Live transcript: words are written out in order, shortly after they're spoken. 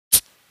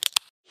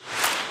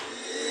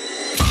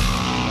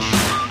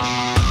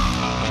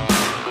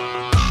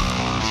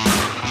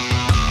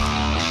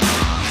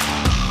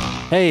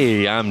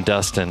Hey, I'm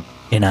Dustin.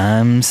 And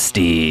I'm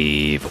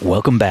Steve.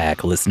 Welcome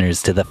back,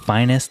 listeners, to the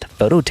finest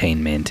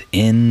phototainment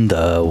in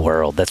the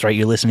world. That's right,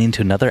 you're listening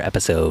to another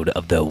episode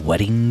of the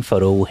Wedding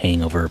Photo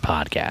Hangover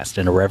podcast,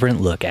 an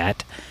irreverent look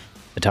at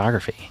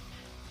photography.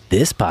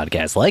 This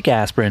podcast, like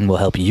aspirin, will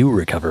help you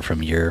recover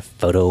from your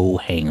photo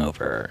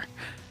hangover.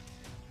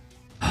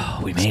 Oh,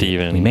 we made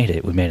it.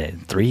 We made it.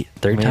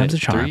 Third time's a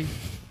charm.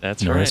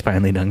 That's Nora's right.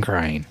 finally done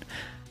crying.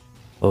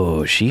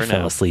 Oh, she For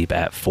fell now. asleep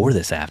at 4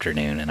 this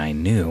afternoon, and I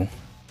knew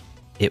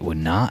it would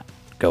not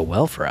go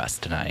well for us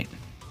tonight.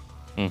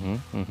 Yeah,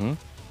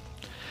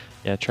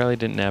 Charlie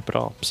didn't nap at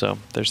all, so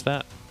there's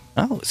that.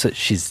 Oh, so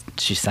she's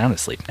sound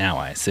asleep now,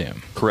 I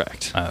assume.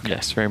 Correct. Okay.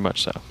 Yes, very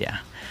much so. Yeah.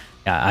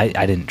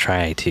 I didn't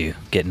try to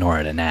get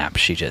Nora to nap.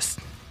 She just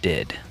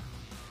did.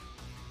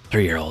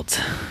 3-year-olds.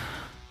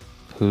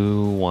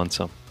 Who wants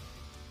them?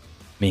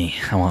 Me.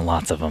 I want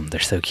lots of them.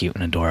 They're so cute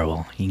and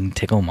adorable. You can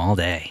tickle them all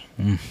day.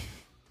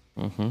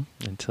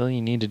 Until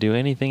you need to do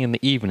anything in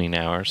the evening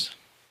hours.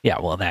 Yeah,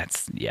 well,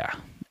 that's,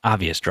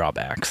 obvious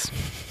drawbacks.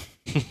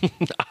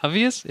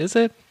 Obvious, is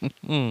it?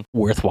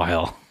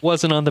 Worthwhile.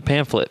 Wasn't on the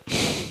pamphlet.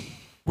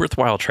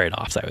 Worthwhile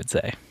trade-offs, I would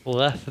say.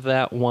 Left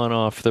that one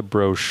off the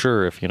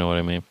brochure, if you know what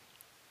I mean.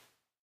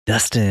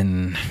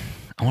 Dustin,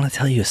 I want to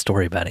tell you a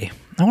story, buddy.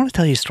 I want to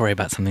tell you a story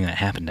about something that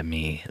happened to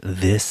me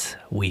this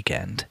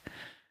weekend.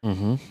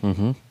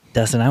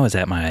 Dustin, I was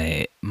at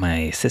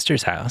my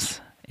sister's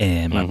house,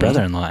 and my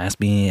brother-in-law asked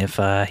me if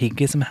he could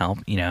get some help,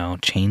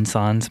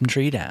 chainsawing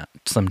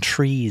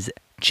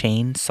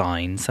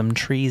some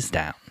trees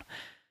down.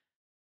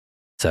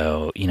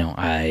 So,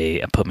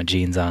 I put my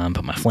jeans on,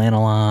 put my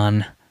flannel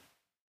on,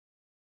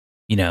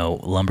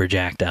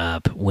 lumberjacked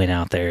up, went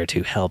out there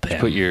to help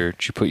him. Did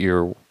you put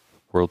your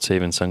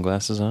world-saving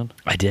sunglasses on?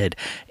 I did,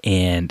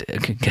 and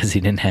because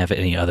he didn't have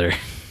any other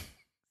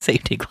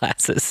safety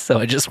glasses, so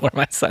I just wore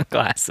my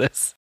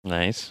sunglasses.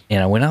 Nice.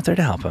 And I went out there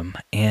to help him,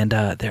 and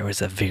there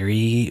was a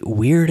very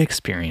weird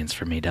experience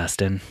for me,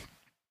 Dustin.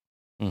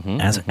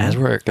 As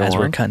we're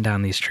cutting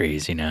down these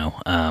trees,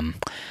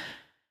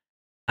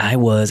 I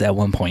was at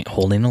one point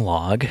holding a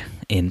log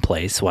in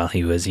place while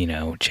he was,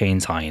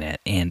 chainsawing it,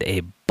 and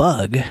a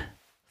bug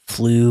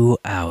flew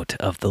out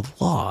of the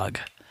log,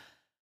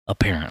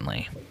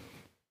 apparently.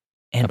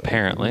 And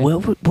Apparently.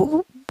 what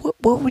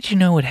would you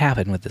know would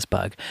happen with this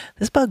bug?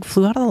 This bug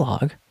flew out of the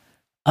log,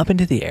 up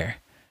into the air,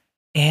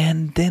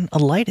 and then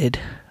alighted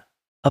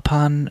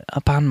upon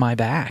my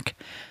back,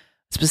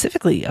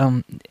 specifically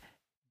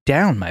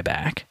down my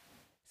back,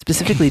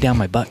 specifically down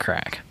my butt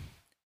crack,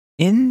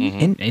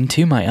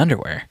 into my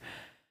underwear.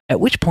 At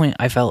which point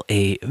I felt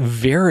a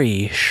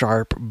very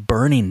sharp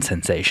burning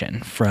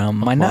sensation from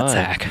my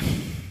nutsack.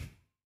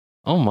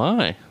 Oh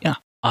my. Yeah.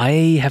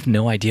 I have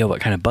no idea what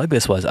kind of bug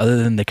this was other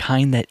than the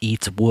kind that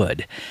eats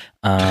wood.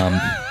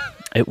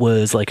 It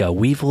was like a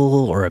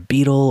weevil or a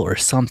beetle or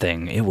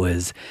something. It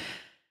was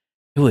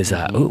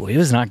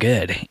not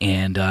good.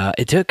 And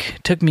it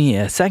took me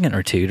a second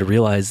or two to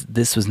realize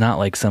this was not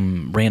like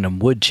some random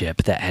wood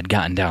chip that had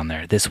gotten down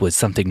there. This was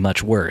something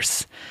much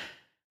worse.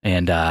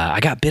 And I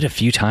got bit a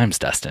few times,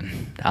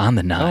 Dustin, on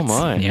the nuts. Oh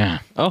my. Yeah.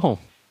 Oh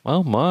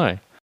my.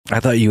 I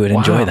thought you would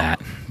enjoy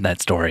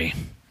that story.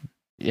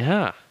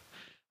 Yeah.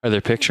 Are there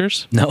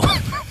pictures? No.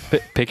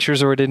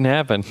 Pictures or it didn't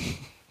happen?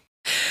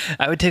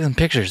 I would take some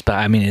pictures, but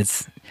I mean,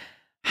 it's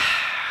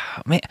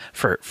man,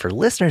 for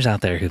listeners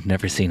out there who've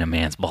never seen a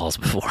man's balls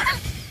before,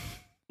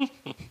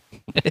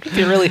 it'd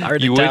be really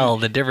hard to tell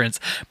the difference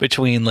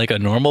between like a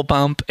normal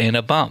bump and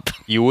a bump.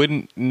 You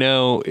wouldn't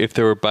know if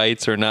there were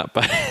bites or not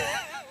bites.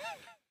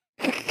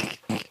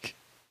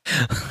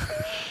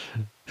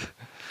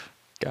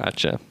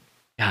 Gotcha.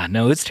 Yeah,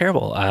 no, it's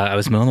terrible. I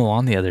was mowing the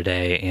lawn the other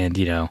day and,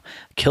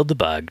 killed the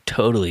bug,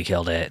 totally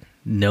killed it.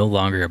 No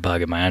longer a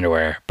bug in my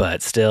underwear,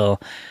 but still,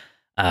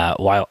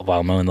 while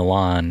mowing the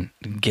lawn,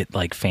 get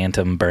like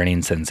phantom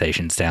burning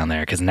sensations down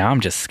there because now I'm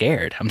just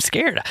scared. I'm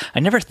scared. I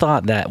never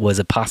thought that was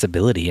a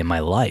possibility in my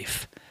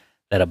life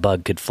that a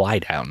bug could fly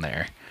down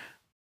there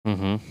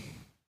and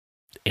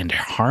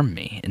harm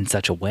me in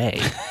such a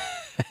way.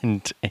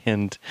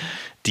 and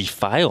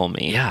defile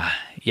me.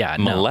 Yeah,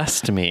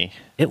 molest me.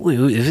 It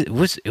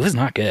was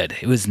not good.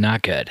 It was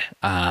not good.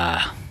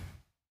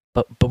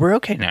 But we're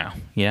okay now.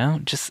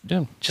 Just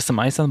some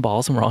ice on the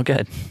balls and we're all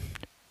good.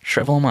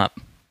 Shrivel them up.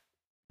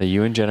 That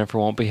you and Jennifer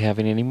won't be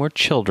having any more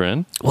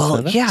children.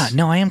 Well,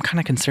 I am kind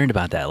of concerned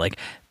about that. Like,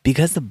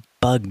 because the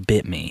bug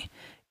bit me,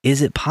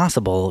 is it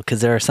possible?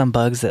 Because there are some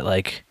bugs that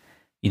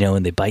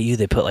when they bite you,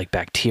 they put like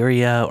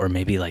bacteria or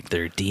maybe like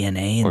their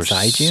DNA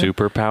inside you.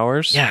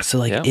 Superpowers. Yeah.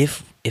 So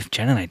if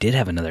Jen and I did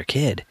have another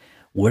kid,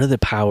 what are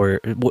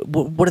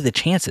the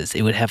chances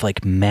it would have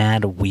like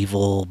mad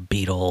weevil,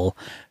 beetle,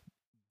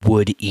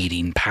 wood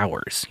eating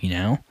powers,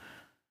 And,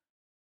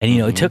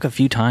 it took a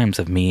few times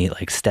of me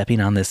like stepping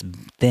on this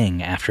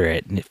thing after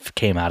it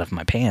came out of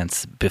my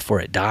pants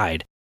before it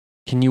died.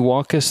 Can you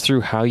walk us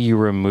through how you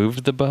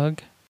removed the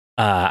bug?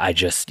 I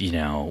just,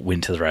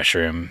 went to the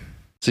restroom.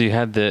 So you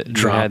had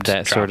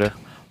that sort of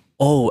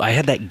Oh, I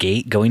had that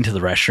gait going to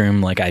the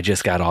restroom like I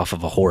just got off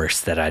of a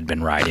horse that I'd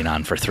been riding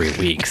on for 3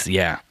 weeks.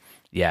 Yeah.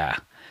 Yeah.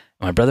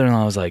 My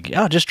brother-in-law was like,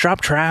 "Oh, just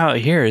drop trout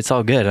here. It's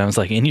all good." And I was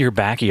like, "In your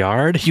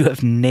backyard? You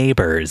have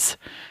neighbors.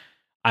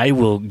 I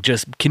will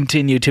just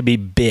continue to be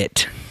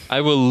bit."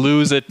 I will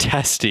lose a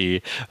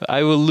testy.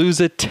 I will lose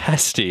a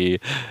testy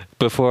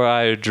before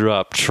I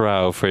drop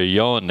trout for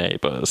your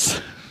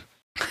neighbors.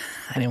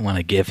 I didn't want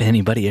to give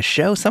anybody a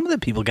show. Some of the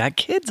people got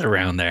kids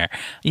around there.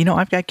 You know,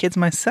 I've got kids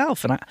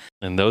myself,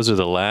 And those are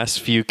the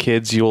last few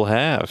kids you'll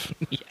have.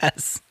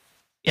 Yes.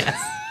 Yes.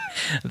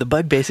 The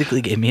bug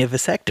basically gave me a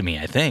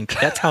vasectomy, I think.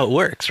 That's how it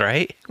works,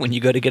 right? When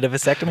you go to get a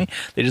vasectomy,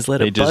 they just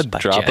let a bug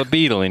bite you. Drop a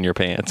beetle in your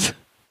pants.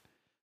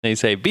 They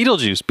say,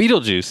 Beetlejuice,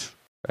 Beetlejuice,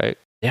 right?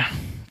 Yeah.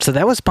 So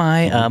that was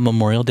my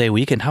Memorial Day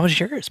weekend. How was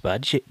yours,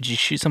 bud? Did you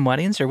shoot some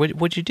weddings, or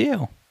what'd you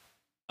do?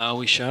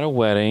 We shot a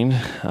wedding.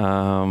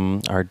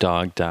 Our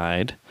dog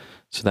died.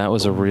 So that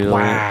was a real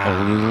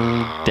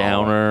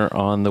downer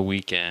on the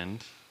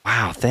weekend.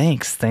 Wow,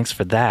 thanks. Thanks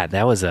for that.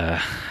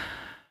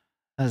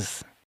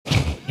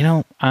 You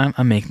know,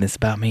 I'm making this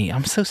about me.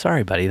 I'm so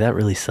sorry, buddy. That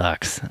really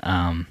sucks.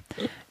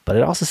 But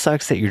it also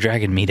sucks that you're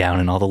dragging me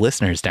down and all the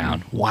listeners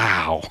down.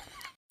 Wow.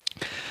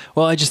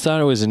 Well, I just thought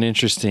it was an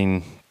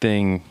interesting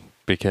thing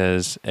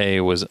because A,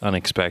 it was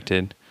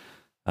unexpected.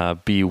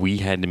 B, we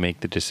had to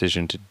make the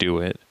decision to do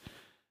it.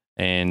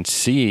 And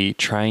C,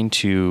 trying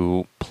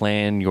to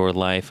plan your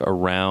life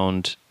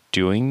around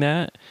doing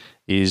that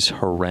is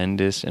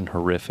horrendous and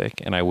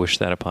horrific. And I wish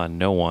that upon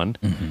no one.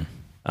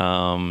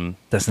 Mm-hmm.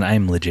 Listen,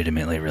 I'm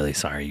legitimately really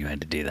sorry you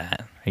had to do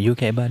that. Are you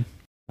okay, bud?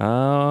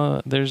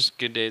 There's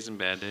good days and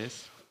bad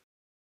days.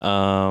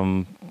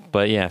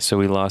 But yeah, so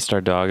we lost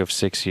our dog of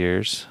 6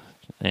 years.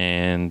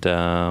 And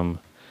it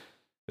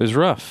was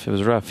rough. It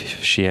was rough.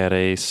 She had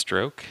a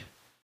stroke.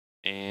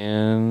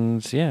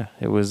 And yeah,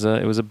 it was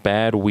a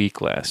bad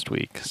week last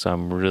week. So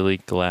I'm really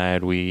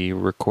glad we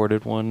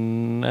recorded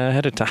one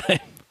ahead of time.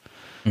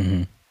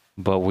 Mm-hmm.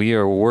 But we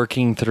are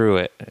working through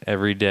it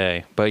every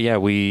day. But yeah,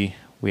 we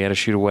had to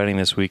shoot a wedding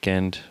this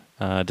weekend.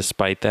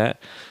 Despite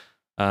that,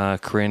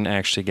 Corinne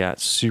actually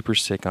got super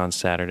sick on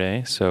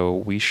Saturday. So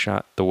we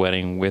shot the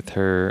wedding with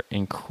her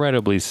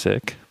incredibly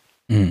sick.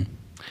 Mm.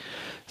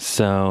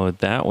 So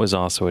that was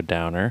also a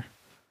downer.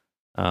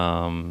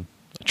 I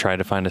tried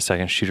to find a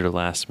second shooter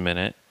last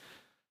minute.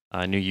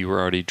 I knew you were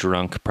already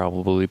drunk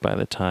probably by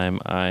the time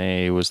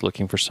I was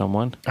looking for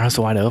someone. I was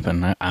wide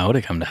open. I would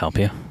have come to help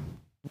you.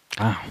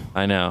 Wow.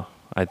 I know.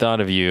 I thought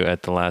of you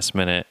at the last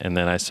minute, and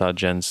then I saw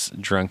Jen's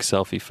drunk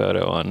selfie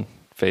photo on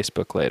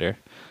Facebook later.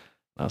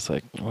 I was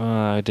like, well,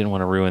 I didn't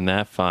want to ruin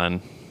that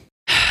fun.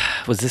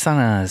 Was this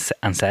on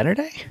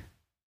Saturday?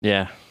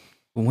 Yeah.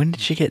 When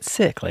did she get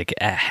sick? Like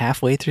at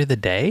halfway through the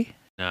day?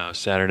 No,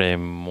 Saturday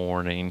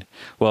morning.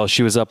 Well,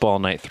 she was up all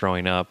night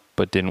throwing up,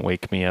 but didn't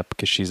wake me up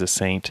because she's a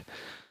saint.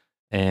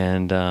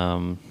 And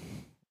then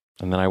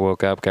I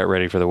woke up, got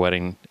ready for the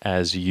wedding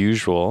as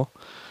usual,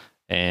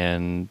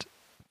 and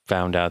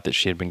found out that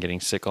she had been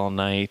getting sick all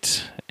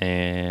night,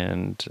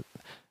 and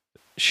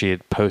she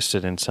had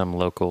posted in some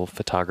local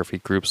photography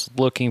groups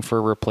looking for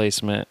a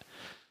replacement,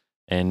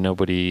 and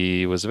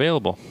nobody was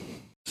available.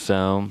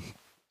 So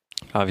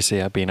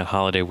obviously, being a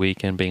holiday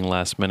weekend, being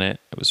last minute,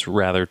 it was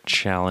rather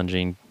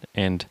challenging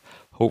and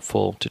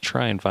hopeful to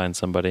try and find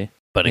somebody.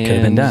 But it could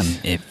have been done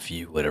if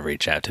you would have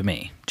reached out to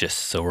me. Just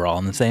so we're all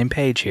on the same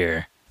page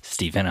here.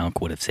 Stephen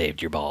Elk would have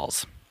saved your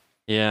balls.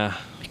 Yeah.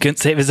 He couldn't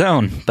save his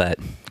own, but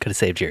could have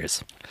saved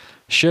yours.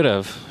 Should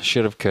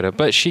have, could have.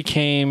 But she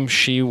came,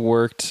 she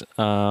worked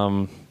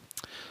out.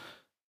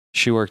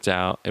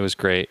 It was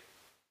great.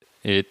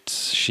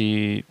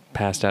 She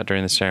passed out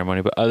during the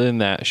ceremony, but other than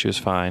that, she was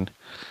fine.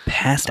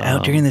 Passed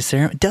out during the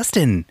ceremony?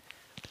 Dustin,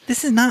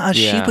 this is not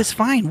she was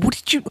fine.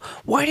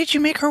 Why did you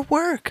make her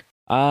work?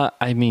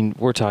 I mean,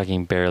 we're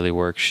talking barely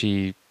work.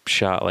 She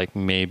shot like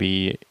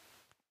maybe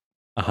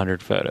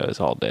 100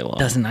 photos all day long.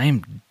 Dustin, I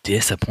am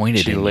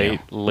disappointed in you. She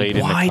laid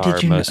in the car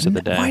most of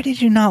the day. Why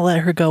did you not let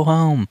her go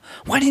home?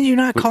 Why didn't you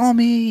not call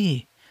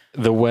me?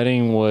 The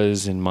wedding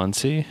was in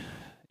Muncie,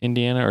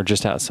 Indiana, or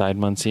just outside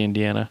Muncie,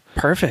 Indiana.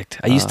 Perfect.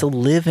 I used to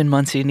live in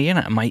Muncie,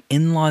 Indiana. My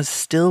in-laws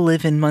still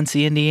live in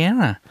Muncie,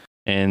 Indiana.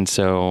 And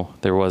so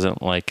there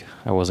wasn't like,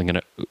 I wasn't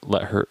going to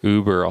let her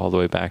Uber all the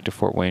way back to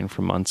Fort Wayne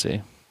from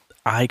Muncie.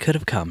 I could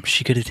have come.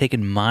 She could have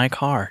taken my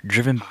car,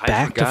 driven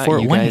back to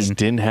Fort Wayne. You guys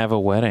didn't have a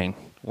wedding.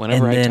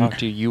 Whenever I talk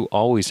to you, you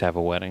always have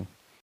a wedding.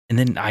 And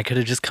then I could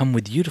have just come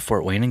with you to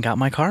Fort Wayne and got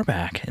my car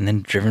back, and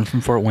then driven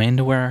from Fort Wayne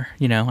to where,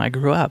 I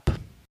grew up.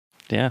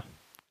 Yeah,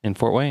 in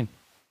Fort Wayne.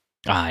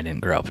 I didn't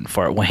grow up in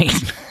Fort Wayne.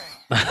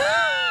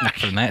 Not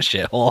from that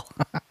shithole.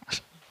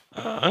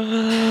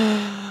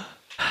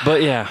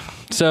 But yeah,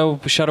 so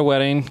we shot a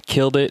wedding,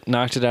 killed it,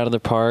 knocked it out of the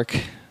park.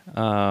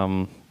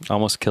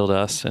 Almost killed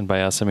us, and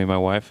by us I mean my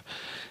wife.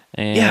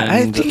 And yeah,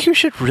 I think you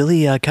should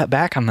really cut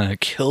back on the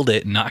killed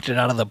it, knocked it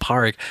out of the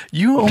park.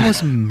 You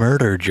almost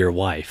murdered your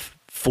wife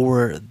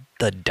for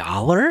the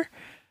dollar?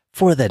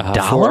 For the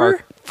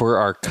dollar? For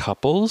our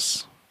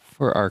couples?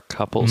 For our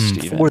couples,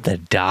 Steven. For the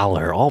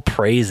dollar. All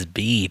praise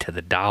be to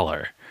the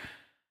dollar.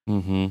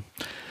 Mm-hmm.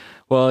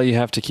 Well, you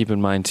have to keep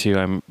in mind too,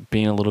 I'm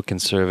being a little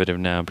conservative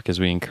now because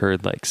we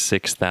incurred like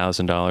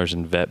 $6,000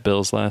 in vet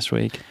bills last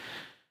week.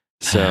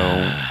 So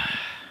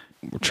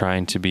we're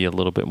trying to be a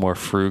little bit more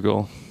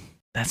frugal.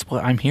 That's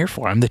what I'm here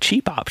for. I'm the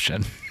cheap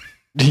option.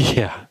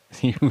 Yeah,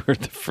 you were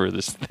the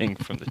furthest thing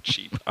from the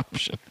cheap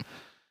option.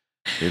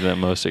 You're the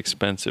most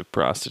expensive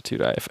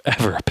prostitute I've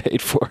ever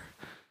paid for.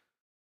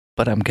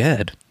 But I'm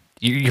good.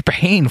 You're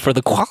paying for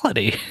the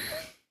quality.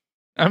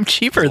 I'm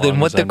cheaper than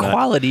what the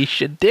quality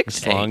should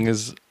dictate.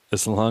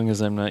 As long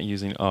as I'm not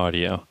using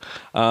audio.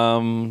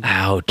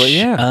 Ouch. But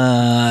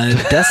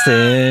yeah.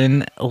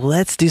 Dustin,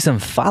 let's do some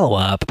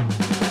follow-up.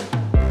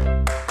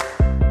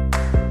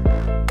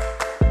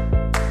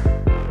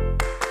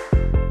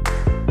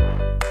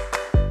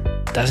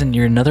 Dustin,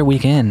 you're another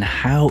week in.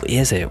 How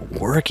is it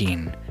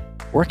working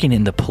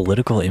in the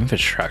political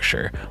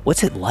infrastructure?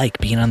 What's it like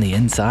being on the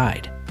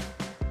inside?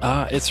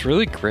 It's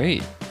really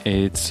great.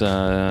 It's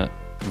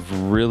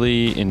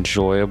really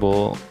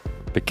enjoyable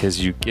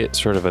because you get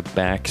sort of a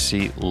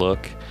backseat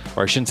look,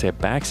 or I shouldn't say a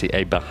backseat,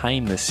 a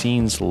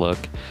behind-the-scenes look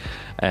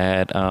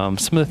at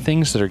some of the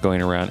things that are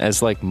going around.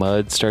 As like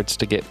mud starts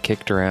to get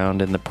kicked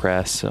around in the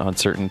press on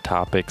certain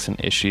topics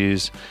and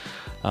issues,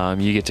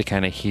 you get to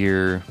kind of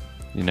hear,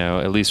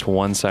 at least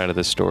one side of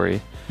the story,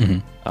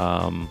 to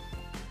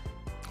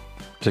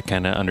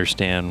kind of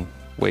understand,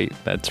 wait,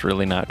 that's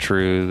really not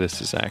true. This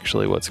is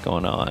actually what's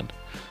going on.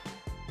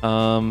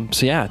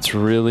 So yeah, it's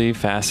really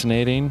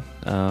fascinating.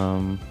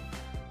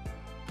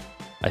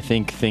 I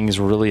think things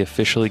really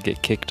officially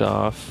get kicked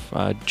off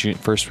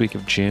first week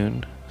of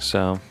June.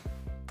 So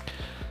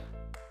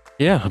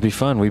yeah, it'll be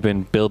fun. We've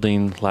been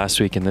building last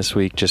week and this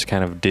week just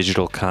kind of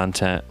digital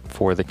content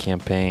for the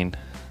campaign.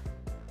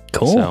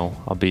 Cool. So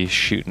I'll be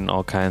shooting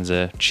all kinds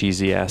of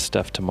cheesy ass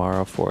stuff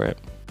tomorrow for it.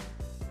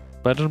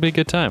 But it'll be a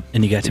good time.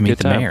 And you got to meet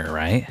the mayor,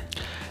 right?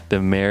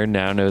 The mayor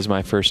now knows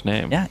my first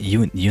name. Yeah,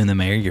 you and the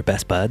mayor, your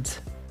best buds.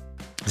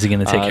 Is he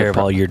going to take care of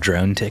all your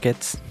drone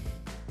tickets?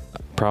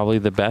 Probably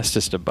the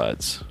bestest of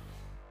buds.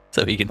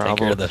 So he can take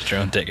care of those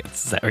drone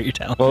tickets. Is that what you're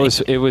telling me? Well,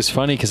 it was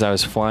funny because I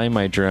was flying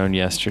my drone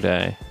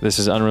yesterday. This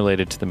is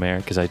unrelated to the mayor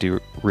because I do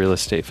real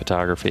estate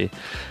photography.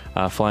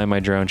 Flying my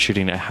drone,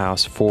 shooting a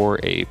house for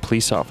a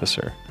police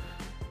officer.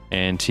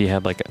 And he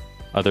had like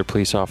other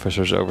police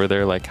officers over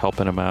there like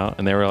helping him out.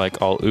 And they were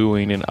like all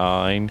oohing and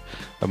ahhing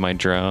of my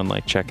drone,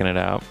 like checking it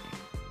out.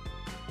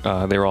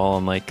 They were all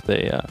on like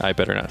I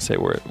better not say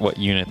what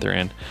unit they're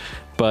in.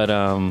 But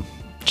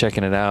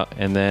checking it out,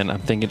 and then I'm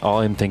thinking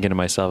to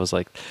myself is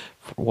like,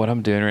 what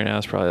I'm doing right now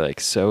is probably like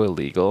so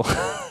illegal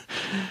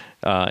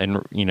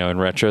in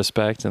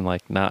retrospect, and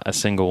like not a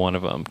single one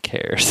of them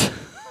cares.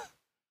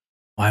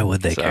 Why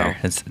would they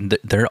care?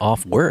 They're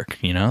off work,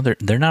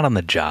 they're not on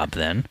the job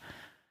then.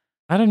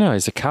 I don't know,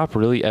 is a cop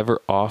really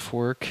ever off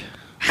work?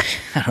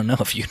 I don't know.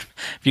 If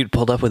you'd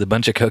pulled up with a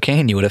bunch of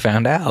cocaine, you would have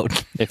found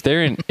out. If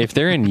they're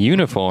in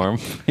uniform,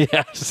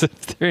 yes.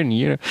 If they're in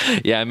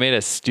uniform, yeah. I made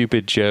a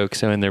stupid joke.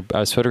 So I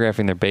was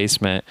photographing their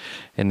basement,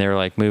 and they were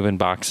like moving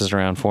boxes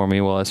around for me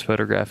while I was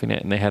photographing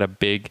it, and they had a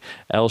big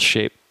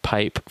L-shaped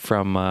pipe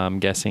from I'm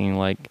guessing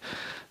like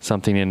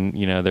something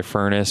in their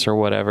furnace or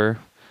whatever.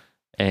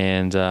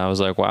 And I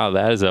was like, wow,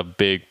 that is a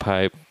big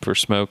pipe for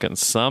smoking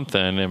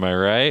something. Am I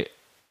right?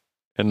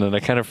 And then I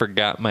kind of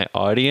forgot my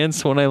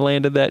audience when I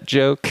landed that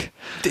joke.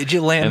 Did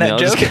you land that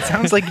joke? It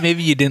sounds like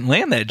maybe you didn't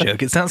land that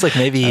joke. It sounds like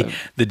maybe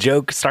the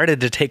joke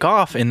started to take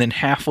off and then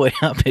halfway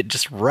up it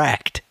just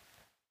wrecked.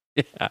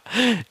 Yeah,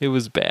 it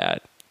was bad.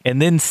 And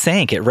then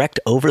sank. It wrecked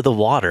over the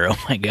water. Oh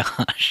my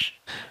gosh.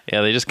 Yeah,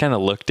 they just kind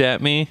of looked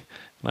at me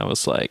and I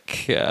was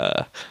like,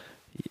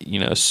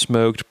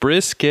 smoked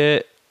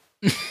brisket.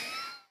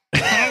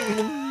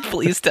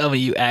 Please tell me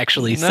you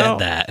actually said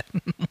that.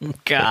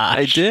 Gosh.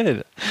 I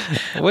did.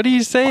 What do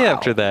you say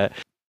after that?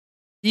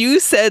 You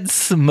said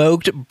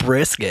smoked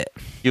brisket.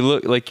 You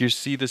look like you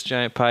see this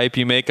giant pipe.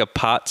 You make a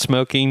pot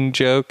smoking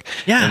joke.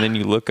 Yeah. And then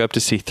you look up to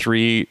see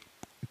 3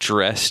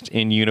 dressed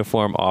in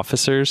uniform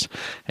officers.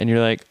 And you're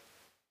like,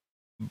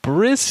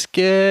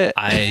 brisket.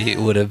 I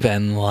would have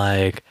been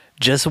like,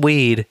 just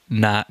weed,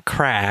 not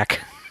crack.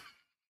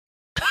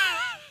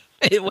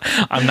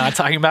 I'm not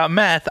talking about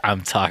meth.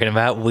 I'm talking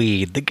about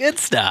weed, the good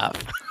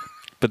stuff.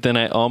 But then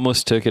I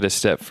almost took it a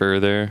step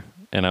further,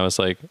 and I was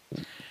like,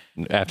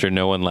 after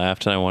no one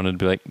laughed, and I wanted to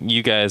be like,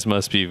 you guys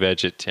must be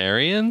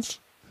vegetarians?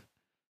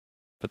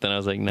 But then I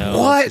was like, no.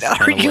 What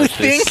are you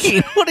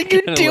thinking? What are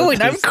you doing?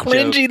 I'm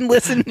cringing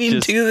listening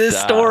to this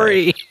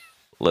story.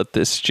 Let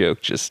this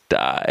joke just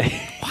die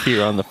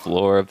here on the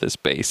floor of this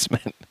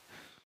basement.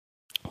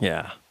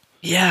 Yeah.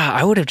 Yeah,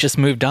 I would have just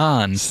moved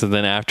on. So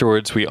then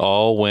afterwards, we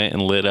all went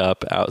and lit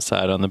up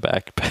outside on the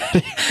back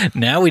patio.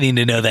 Now we need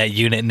to know that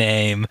unit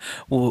name.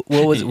 What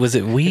was it? Was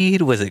it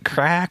weed? Was it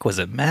crack? Was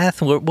it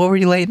meth? What were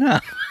you lighting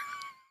up?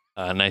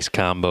 A nice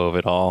combo of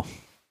it all.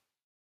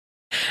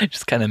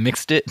 Just kind of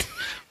mixed it.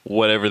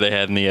 Whatever they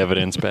had in the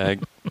evidence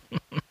bag.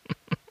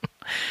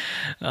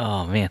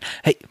 Oh, man.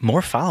 Hey,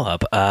 more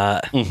follow-up.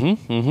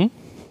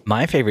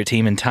 My favorite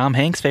team and Tom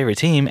Hanks' favorite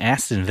team,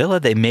 Aston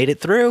Villa, they made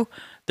it through.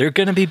 They're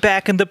going to be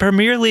back in the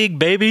Premier League,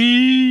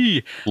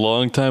 baby.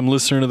 Longtime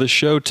listener to the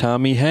show,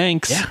 Tommy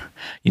Hanks. Yeah.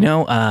 You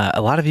know,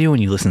 a lot of you,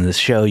 when you listen to this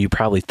show, you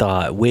probably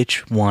thought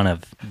which one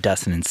of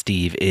Dustin and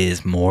Steve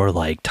is more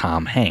like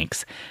Tom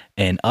Hanks.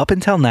 And up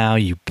until now,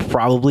 you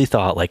probably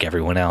thought like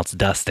everyone else,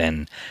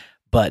 Dustin.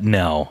 But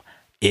no,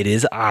 it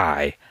is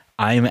I.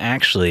 I'm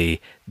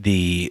actually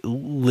the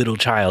little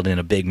child in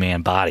a big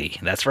man body.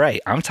 That's right.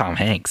 I'm Tom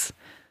Hanks.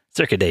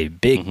 Circa Dave,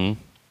 big.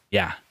 Mm-hmm.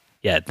 Yeah.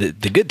 Yeah, the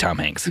good Tom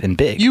Hanks and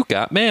big. You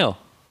Got Mail.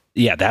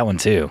 Yeah, that one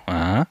too.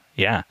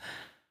 Yeah.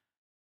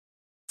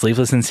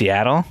 Sleepless in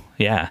Seattle.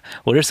 Yeah.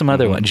 What are some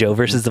other ones? Joe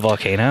versus the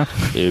Volcano.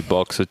 A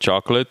box of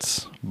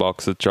chocolates.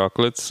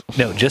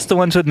 No, just the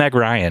ones with Meg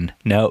Ryan.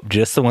 No,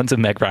 just the ones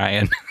with Meg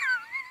Ryan.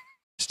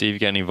 Steve, you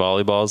got any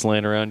volleyballs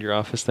laying around your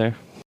office there?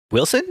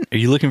 Wilson? Are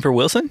you looking for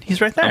Wilson?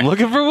 He's right there. I'm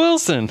looking for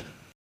Wilson.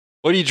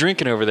 What are you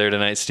drinking over there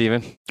tonight,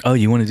 Steven? Oh,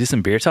 you want to do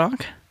some beer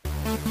talk?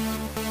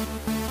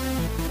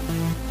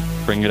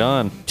 Bring it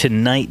on.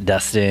 Tonight,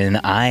 Dustin,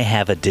 I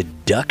have a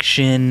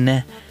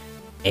Deduction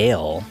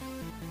Ale.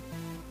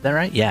 Is that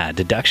right? Yeah,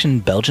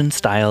 Deduction Belgian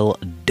style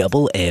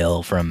double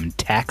ale from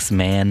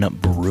Taxman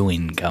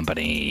Brewing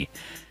Company.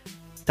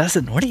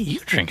 Dustin, what are you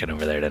drinking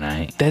over there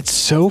tonight? That's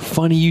so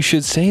funny you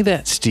should say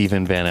that,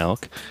 Steven Van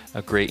Elk,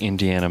 a great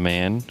Indiana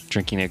man,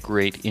 drinking a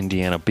great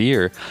Indiana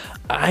beer.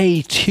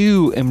 I,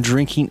 too, am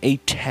drinking a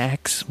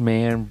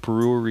Taxman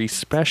Brewery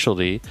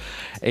specialty,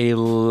 a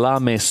La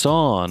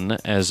Maison,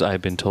 as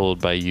I've been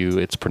told by you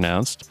it's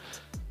pronounced.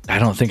 I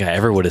don't think I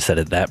ever would have said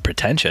it that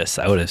pretentious.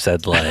 I would have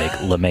said, like,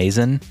 La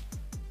Maison.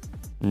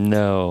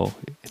 No,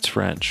 it's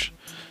French.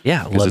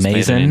 Yeah, La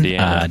Maison.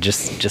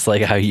 Just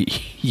like how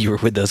you were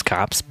with those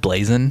cops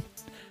blazing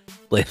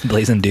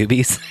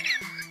doobies.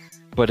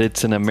 But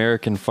it's an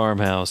American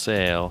farmhouse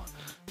ale.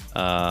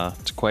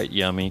 It's quite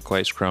yummy,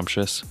 quite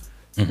scrumptious.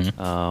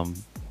 Mm-hmm.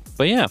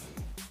 But yeah,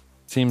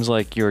 seems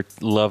like your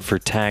love for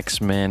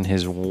Taxman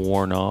has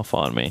worn off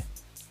on me.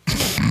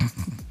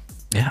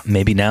 Yeah,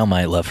 maybe now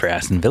my love for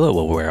Aston Villa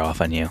will wear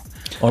off on you.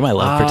 Or my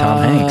love for Tom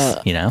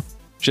Hanks, you know?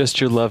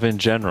 Just your love in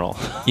general.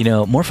 You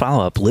know, more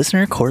follow-up.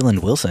 Listener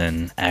Cortland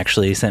Wilson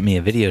actually sent me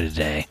a video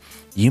today.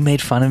 You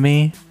made fun of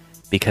me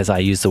because I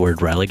used the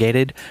word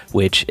relegated,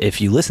 which if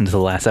you listen to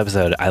the last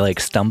episode, I like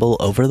stumble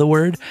over the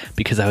word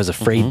because I was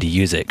afraid to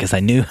use it because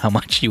I knew how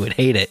much you would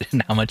hate it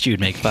and how much you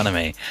would make fun of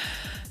me.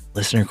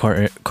 Listener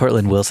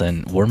Cortland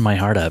Wilson warmed my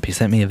heart up. He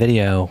sent me a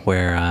video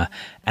where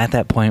at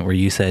that point where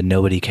you said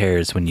nobody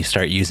cares when you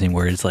start using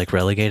words like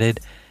relegated,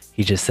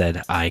 he just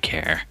said, I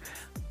care.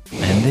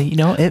 And, you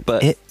know, it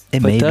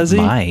made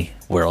my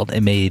world.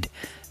 It made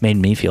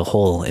me feel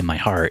whole in my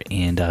heart,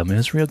 and it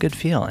was a real good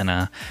feel.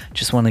 And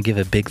just want to give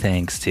a big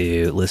thanks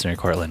to listener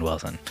Cortland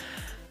Wilson.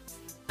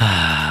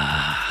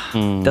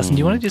 Dustin, do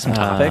you want to do some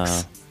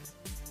topics?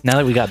 Now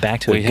that we got back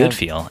to a good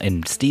feel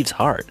in Steve's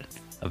heart,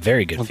 a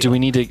very good feel.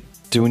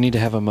 Do we need to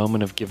have a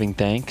moment of giving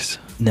thanks?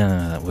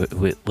 No.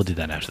 We'll do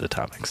that after the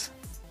topics.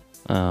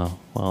 Oh,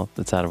 well,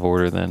 it's out of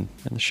order then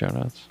in the show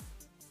notes.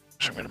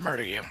 I'm going to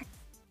murder you.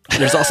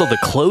 There's also the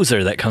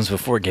closer that comes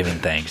before giving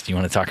thanks. Do you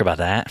want to talk about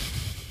that?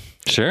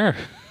 Sure.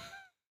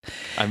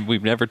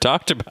 We've never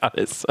talked about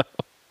it, so.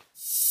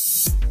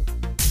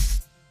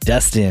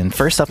 Dustin,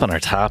 first up on our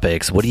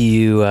topics, what do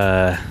you,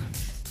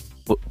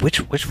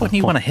 which one do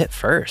you want to hit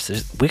first?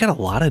 We got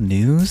a lot of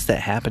news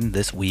that happened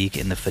this week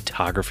in the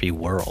photography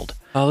world.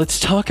 Let's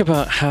talk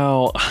about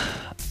how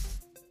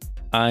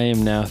I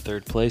am now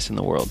third place in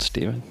the world,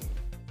 Steven.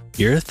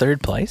 You're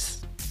third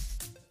place?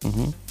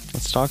 Mm-hmm.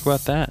 Let's talk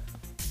about that.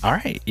 All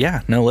right.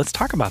 Yeah. No, let's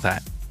talk about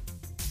that.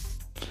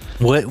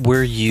 What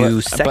were you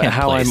second place in?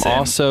 How I'm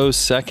also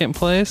second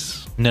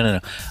place? No.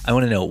 I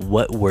want to know,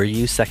 what were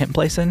you second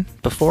place in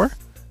before?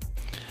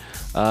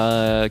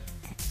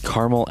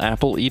 Caramel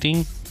apple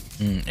eating.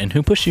 And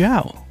who pushed you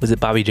out? Was it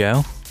Bobby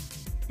Joe?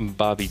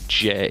 Bobby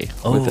J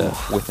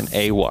with an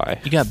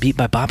AY. You got beat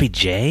by Bobby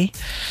J?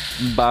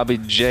 Bobby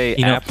J,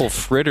 apple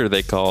fritter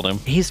they called him.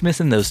 He's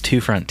missing those two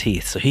front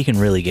teeth, so he can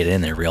really get in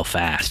there real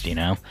fast, you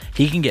know?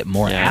 He can get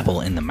more apple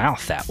in the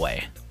mouth that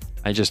way.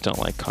 I just don't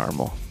like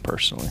caramel,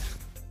 personally.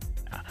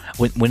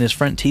 When his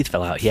front teeth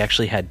fell out, he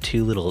actually had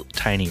two little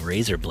tiny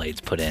razor blades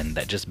put in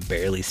that just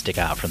barely stick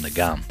out from the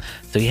gum.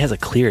 So he has a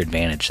clear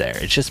advantage there.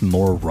 It's just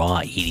more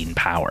raw eating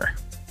power.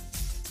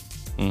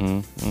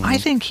 I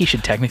think he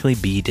should technically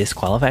be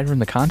disqualified from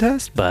the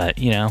contest, but,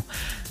 you know,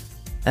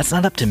 that's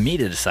not up to me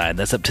to decide.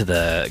 That's up to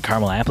the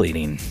caramel apple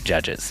eating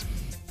judges.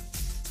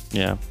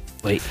 Yeah.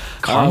 Wait,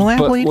 caramel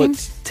apple eating?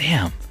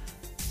 Damn.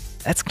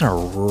 That's going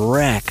to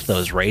wreck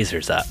those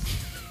razors up.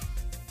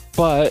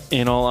 But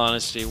in all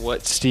honesty,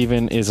 what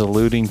Steven is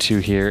alluding to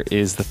here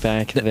is the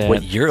fact that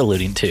what you're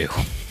alluding to.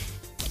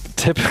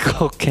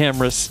 Typical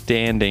camera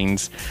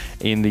standings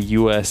in the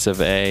US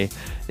of A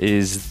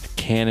is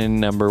Canon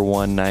number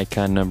 1,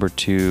 Nikon number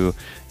 2,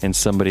 and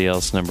somebody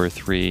else number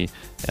 3.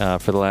 For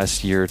the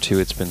last year or two,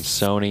 it's been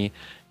Sony.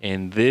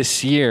 And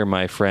this year,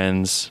 my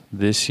friends,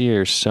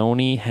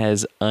 Sony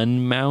has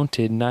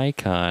unmounted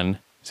Nikon.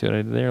 See what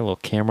I did there? A little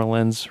camera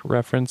lens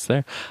reference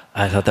there.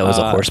 I thought that was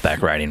a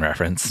horseback riding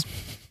reference.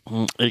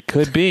 It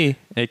could be.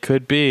 It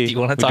could be. Do you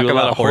want to We talk do a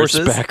lot about of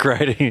horses? horseback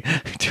riding.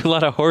 We do a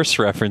lot of horse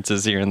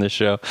references here in the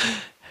show.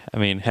 I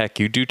mean, heck,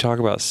 you do talk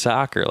about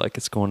soccer like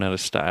it's going out of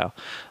style.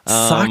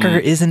 Soccer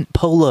isn't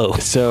polo.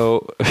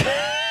 So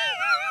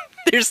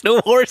There's no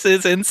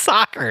horses in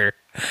soccer.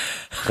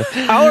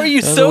 How are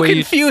you The so way you-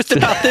 confused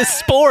about this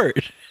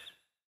sport?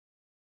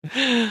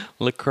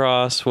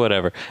 lacrosse,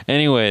 whatever.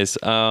 Anyways,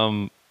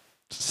 so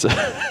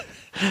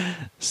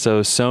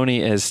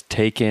Sony has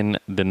taken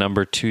the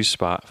number 2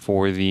 spot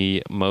for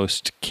the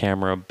most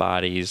camera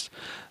bodies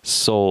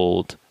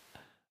sold.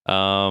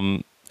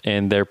 And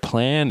their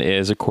plan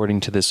is, according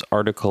to this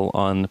article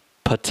on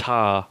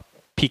Pata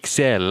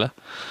Pixel,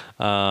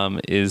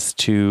 is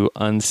to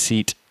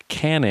unseat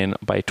Canon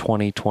by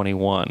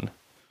 2021.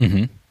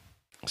 Mm-hmm.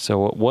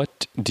 So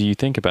what do you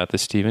think about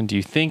this, Stephen? Do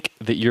you think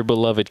that your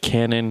beloved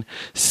Canon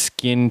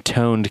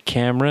skin-toned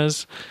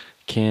cameras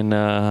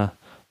can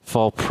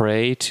fall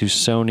prey to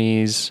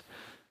Sony's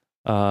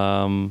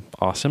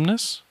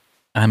awesomeness?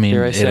 I mean,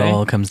 Dare I it say?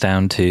 all comes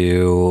down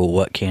to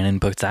what Canon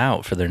puts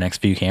out for their next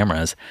few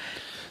cameras.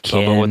 It's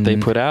all about what they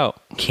put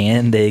out.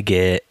 Can they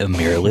get a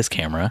mirrorless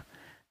camera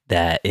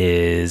that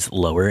is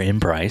lower in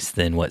price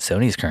than what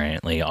Sony's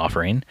currently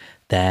offering,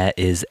 that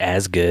is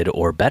as good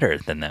or better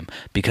than them?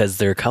 Because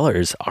their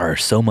colors are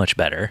so much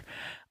better.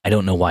 I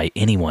don't know why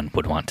anyone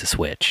would want to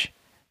switch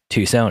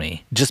to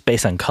Sony just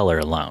based on color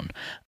alone.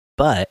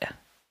 But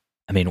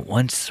I mean,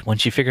 once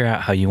you figure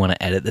out how you want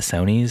to edit the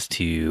Sonys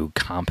to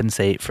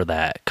compensate for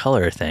that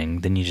color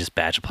thing, then you just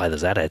batch apply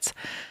those edits.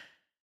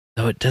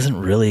 So it doesn't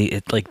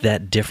really, like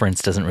that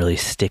difference doesn't really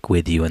stick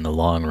with you in the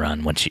long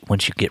run once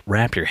you get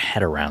wrap your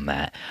head around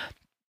that.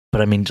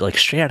 But I mean, like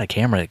straight out of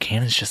camera,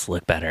 Canons just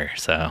look better.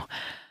 So,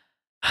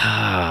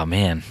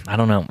 man, I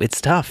don't know. It's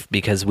tough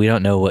because we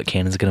don't know what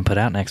Canon's going to put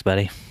out next,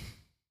 buddy.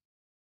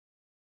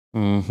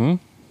 Mm-hmm.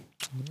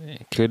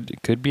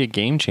 It could be a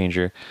game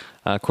changer.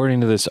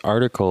 According to this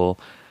article,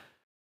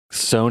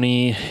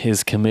 Sony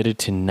is committed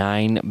to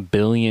 $9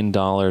 billion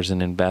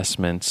in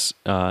investments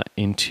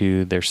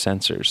into their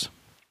sensors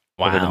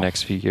over the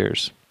next few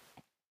years.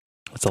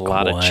 That's a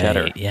lot of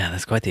cheddar. Yeah,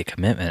 that's quite the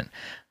commitment.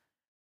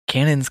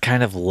 Canon's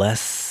kind of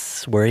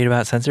less worried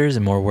about sensors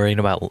and more worried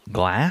about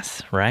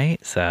glass,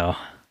 right? So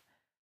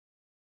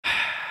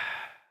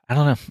I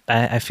don't know.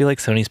 I feel like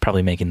Sony's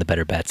probably making the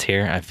better bets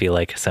here. I feel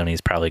like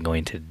Sony's probably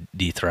going to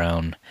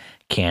dethrone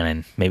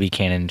Canon. Maybe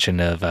Canon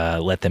shouldn't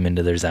have let them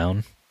into their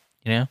zone,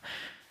 you know?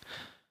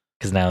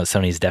 Because now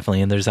Sony's definitely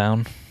in their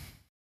zone.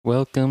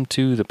 Welcome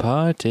to the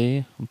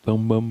party.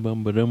 Boom, boom,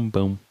 boom, boom,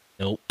 boom.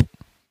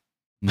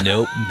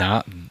 Nope,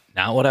 not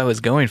what I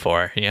was going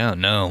for. Yeah,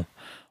 no.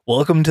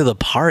 Welcome to the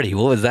party.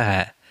 What was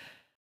that?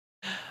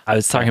 I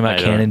was talking about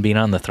Canon being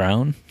on the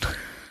throne.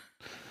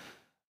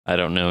 I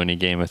don't know any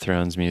Game of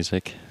Thrones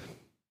music.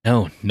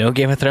 No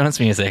Game of Thrones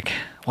music.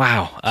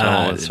 Wow.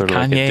 It's sort of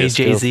like a Kanye,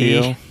 disco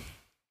Jay-Z.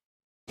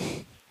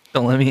 feel.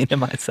 Don't let me into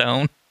my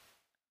zone.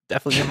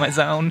 Definitely in my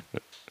zone.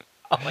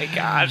 Oh my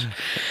gosh.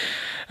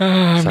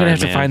 I'm going to have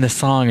to find this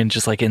song and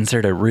just like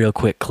insert a real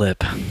quick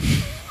clip.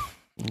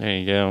 There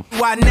you go.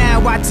 Why now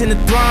watching the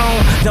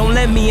throne? Don't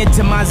let me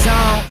into my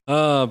zone.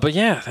 But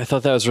yeah, I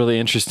thought that was really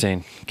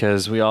interesting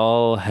because we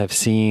all have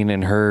seen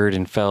and heard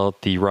and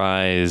felt the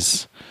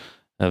rise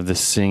of the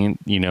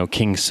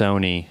King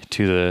Sony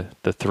to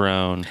the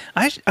throne.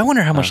 I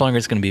wonder how much longer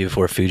it's going to be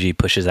before Fuji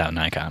pushes out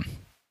Nikon.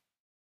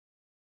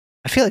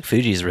 I feel like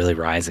Fuji's really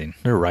rising.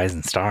 They're a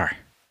rising star.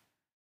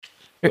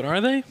 What are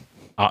they?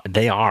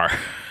 They are.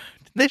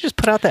 Did they just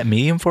put out that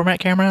medium format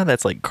camera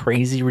that's like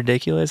crazy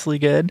ridiculously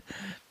good?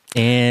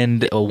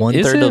 And a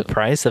 1/3 of the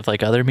price of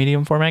like other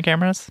medium format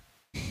cameras?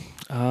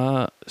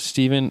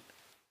 Steven,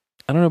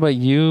 I don't know about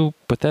you,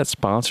 but that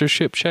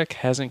sponsorship check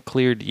hasn't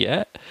cleared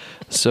yet.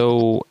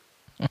 So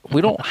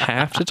we don't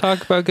have to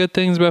talk about good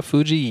things about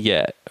Fuji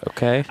yet,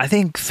 okay? I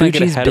think Let's not get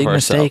Fuji's ahead of big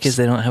mistake ourselves. is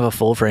they don't have a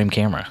full frame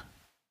camera.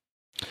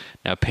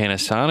 Now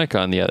Panasonic,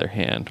 on the other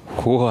hand,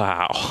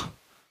 wow.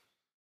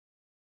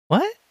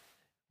 What?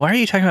 Why are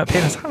you talking about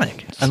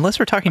Panasonic? Unless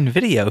we're talking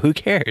video, who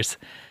cares?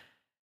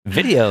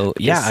 Video,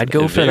 yeah, I'd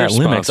go for Their that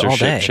Lumix all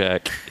day. sponsorship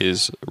check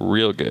is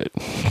real good.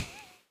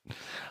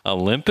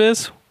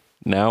 Olympus,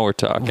 now we're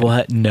talking.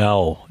 What?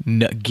 No,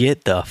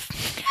 get the.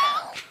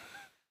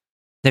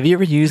 Have you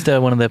ever used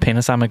one of the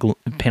Panasonic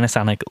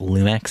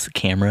Lumix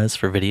cameras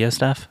for video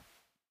stuff?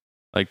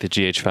 Like the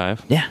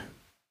GH5? Yeah.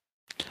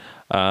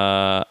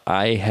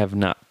 I have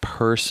not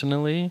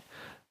personally.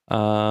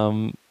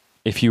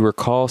 If you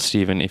recall,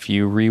 Stephen, if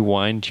you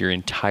rewind your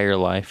entire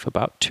life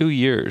about 2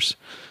 years,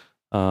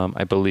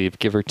 I believe,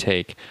 give or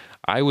take,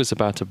 I was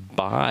about to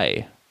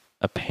buy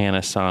a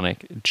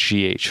Panasonic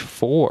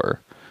GH4,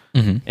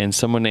 and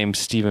someone named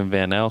Stephen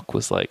Van Elk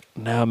was like,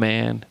 "No,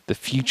 man, the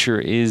future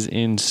is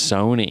in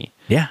Sony.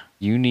 Yeah.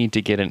 You need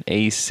to get an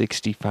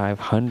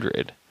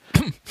A6500."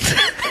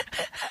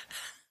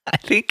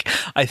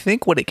 I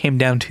think what it came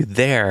down to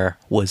there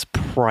was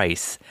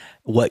price,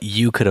 what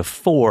you could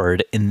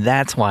afford, and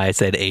that's why I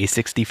said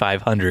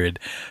A6500,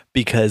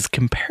 because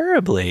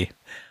comparably,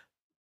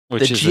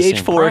 Which the is the same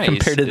GH4 price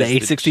compared to the as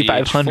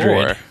A6500.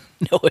 GH4.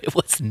 No, it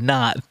was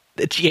not.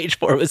 The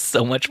GH4 was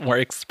so much more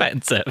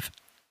expensive.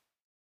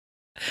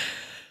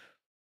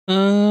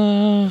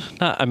 Not,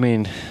 I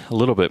mean, a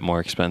little bit more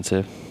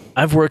expensive.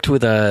 I've worked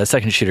with a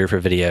second shooter for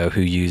video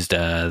who used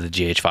the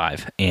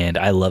GH5, and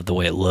I loved the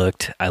way it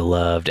looked. I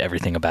loved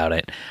everything about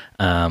it.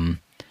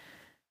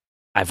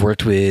 I've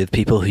worked with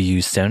people who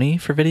use Sony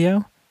for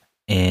video,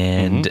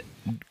 and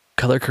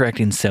color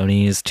correcting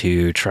Sonys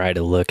to try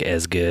to look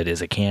as good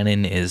as a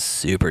Canon is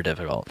super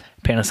difficult.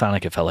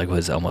 Panasonic, it felt like,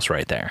 was almost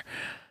right there.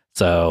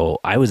 So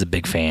I was a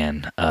big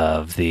fan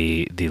of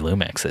the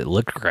Lumix. It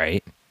looked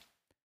great,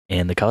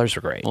 and the colors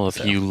were great. Well,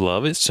 if you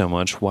love it so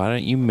much, why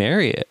don't you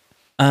marry it?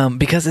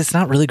 Because it's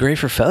not really great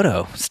for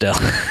photo still.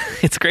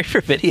 It's great for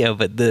video,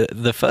 but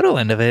the photo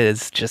end of it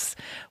is just,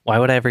 why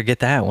would I ever get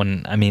that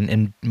when, I mean,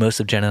 and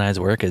most of Jen and I's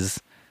work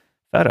is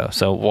photo.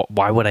 So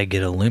why would I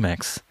get a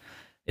Lumix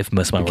if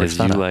most of my work is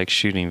photo? Because you like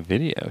shooting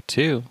video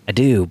too. I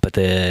do, but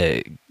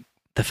the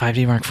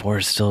 5D Mark IV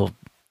is still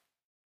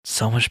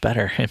so much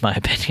better in my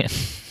opinion.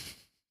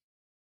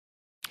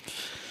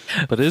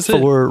 But is it?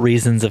 For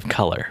reasons of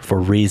color,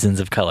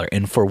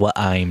 and for what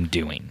I'm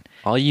doing.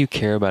 All you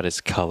care about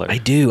is color. I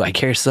do. I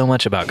care so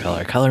much about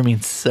color. Color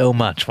means so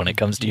much when it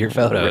comes to your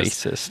photos.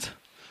 Racist.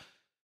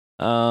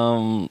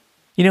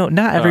 You know,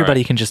 not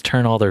everybody can just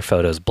turn all their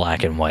photos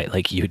black and white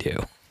like you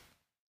do.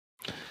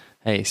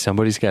 Hey,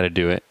 somebody's got to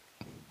do it.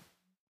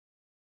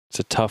 It's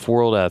a tough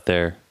world out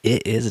there.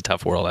 It is a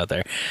tough world out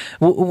there.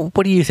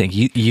 What do you think?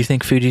 You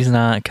think Fuji's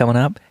not coming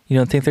up? You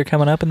don't think they're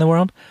coming up in the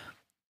world?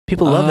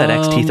 People love that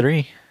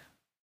X-T3.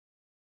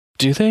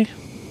 Do they?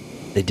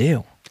 They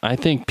do. I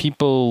think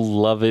people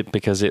love it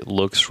because it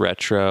looks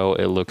retro.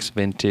 It looks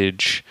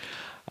vintage.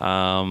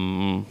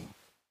 I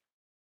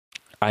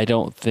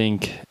don't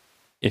think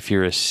if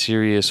you're a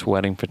serious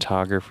wedding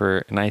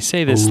photographer, and I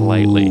say this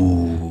lightly.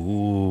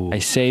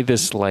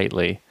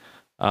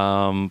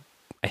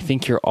 I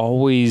think you're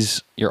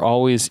always,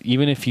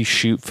 even if you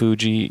shoot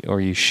Fuji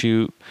or you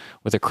shoot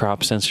with a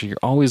crop sensor, you're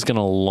always going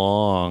to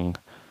long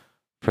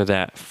for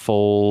that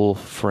full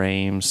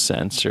frame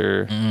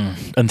sensor.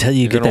 Until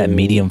you get that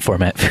medium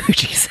format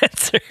Fuji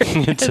sensor.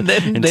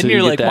 And then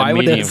you're like, why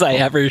was I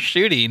ever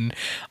shooting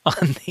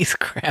on these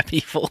crappy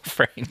full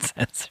frame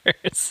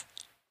sensors?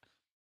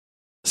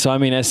 So, I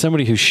mean, as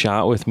somebody who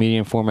shot with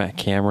medium format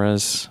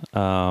cameras,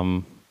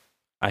 I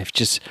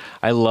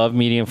love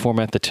medium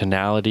format. The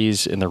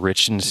tonalities and the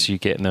richness you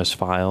get in those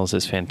files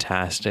is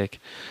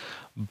fantastic.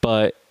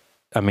 But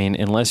I mean,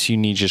 unless you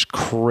need just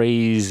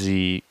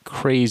crazy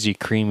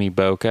creamy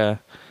bokeh,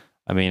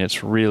 I mean,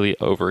 it's really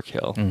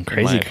overkill.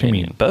 Crazy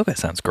creamy bokeh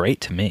sounds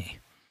great to me.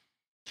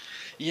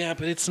 Yeah,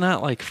 but it's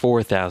not like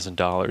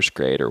 $4,000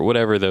 grade or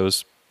whatever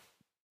those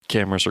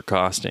cameras are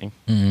costing.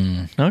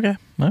 Okay.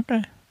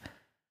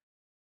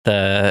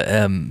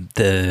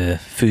 The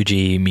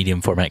Fuji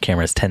medium format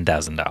camera is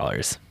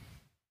 $10,000,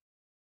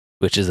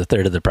 which is a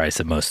third of the price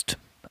of most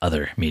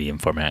other medium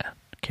format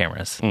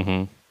cameras.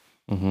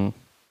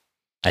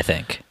 I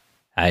think.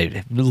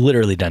 I've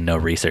literally done no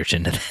research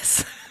into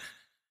this,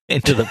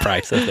 into the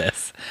price of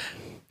this.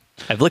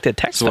 I've looked at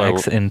tech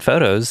specs and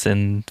photos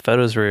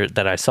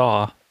that I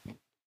saw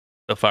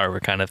so far were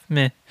kind of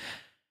meh.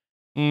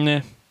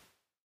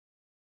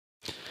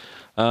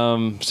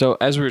 So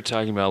as we were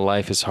talking about,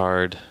 life is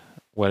hard.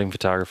 Wedding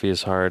photography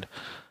is hard.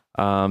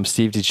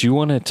 Steve, did you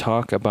want to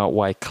talk about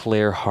why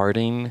Claire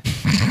Harding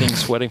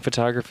thinks wedding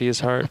photography is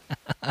hard?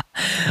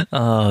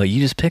 Oh, you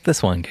just picked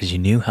this one because you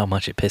knew how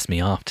much it pissed me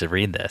off to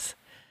read this.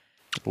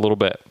 A little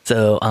bit.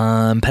 So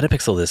on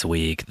Petapixel this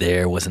week,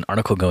 there was an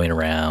article going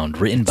around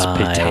written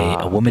by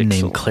a woman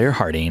named Claire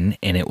Harding,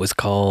 and it was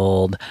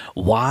called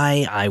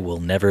Why I Will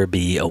Never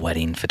Be a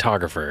Wedding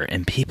Photographer.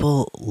 And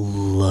people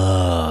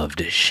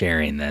loved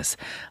sharing this.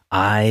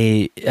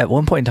 At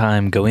one point in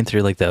time, going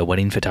through like the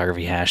wedding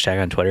photography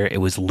hashtag on Twitter, it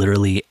was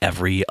literally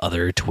every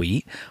other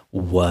tweet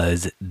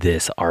was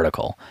this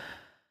article.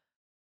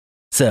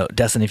 So,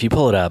 Dustin, if you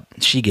pull it up,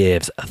 she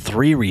gives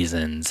 3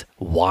 reasons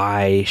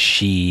why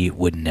she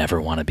would never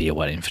want to be a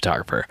wedding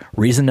photographer.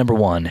 Reason number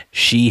 1,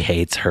 she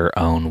hates her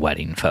own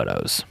wedding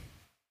photos.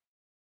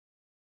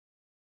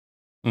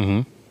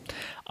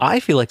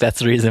 I feel like that's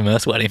the reason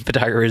most wedding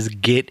photographers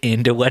get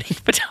into wedding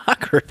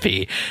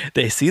photography.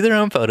 They see their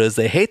own photos,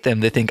 they hate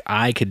them, they think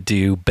I could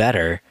do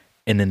better,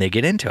 and then they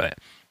get into it.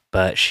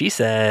 But she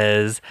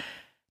says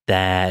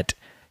that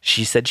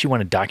she said she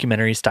wanted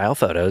documentary style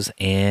photos,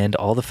 and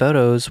all the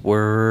photos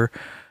were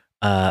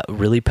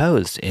really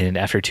posed. And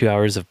after 2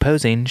 hours of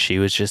posing, she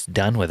was just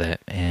done with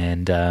it.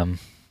 And it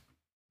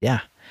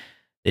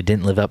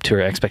didn't live up to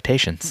her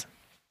expectations.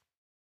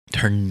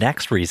 Her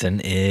next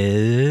reason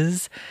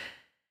is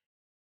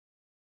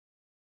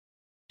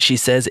she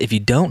says, if you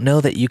don't know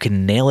that you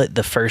can nail it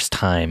the first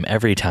time,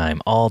 every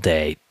time, all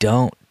day,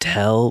 don't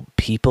tell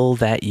people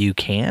that you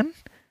can.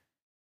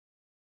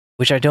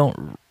 Which I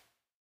don't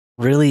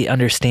really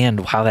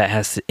understand how that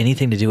has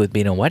anything to do with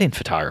being a wedding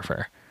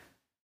photographer.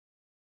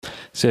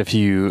 So if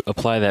you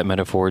apply that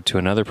metaphor to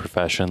another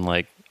profession,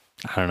 like,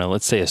 I don't know,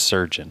 let's say a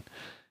surgeon,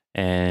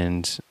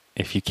 And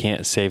if you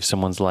can't save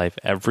someone's life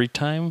every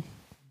time,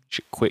 you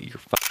should quit your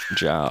fucking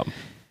job.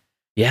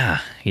 Yeah,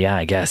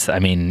 I guess. I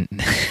mean,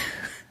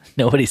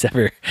 nobody's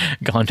ever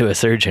gone to a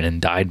surgeon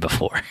and died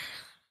before.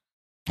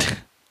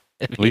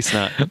 At least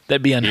not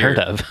That'd be unheard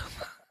here. of.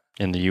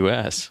 In the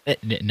U.S.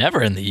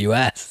 Never in the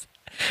U.S.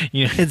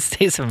 United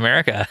States of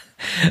America.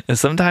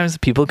 Sometimes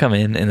people come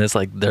in and it's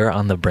like they're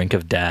on the brink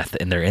of death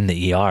and they're in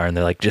the ER and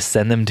they're like, just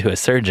send them to a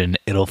surgeon.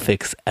 It'll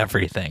fix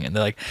everything. And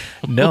they're like,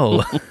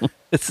 no,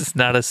 this is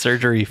not a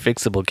surgery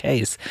fixable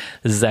case.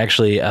 This is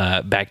actually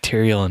a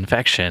bacterial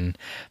infection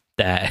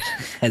that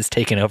has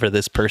taken over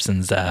this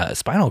person's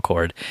spinal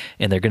cord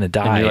and they're going to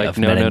die like, of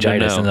no,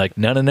 meningitis. no. And they're like,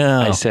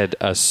 no. I said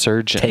a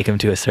surgeon. Take him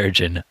to a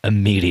surgeon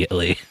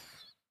immediately.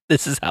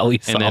 This is how we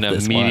solve and then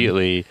this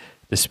immediately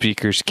the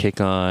speakers kick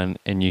on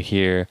and you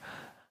hear,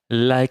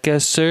 like a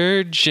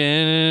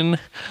surgeon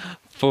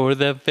for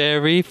the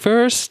very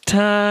first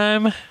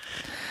time.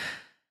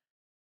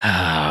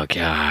 Oh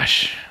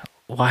gosh.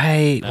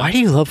 Why do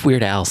you love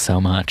Weird Al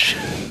so much?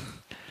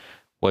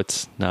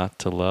 What's not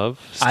to love,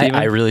 Steven?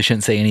 I really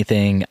shouldn't say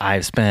anything.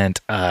 I've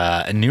spent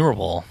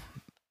innumerable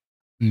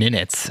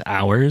minutes,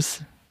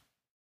 hours,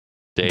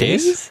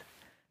 days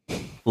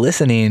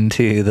listening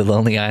to the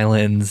Lonely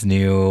Island's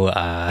new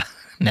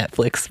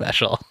Netflix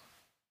special,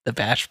 The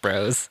Bash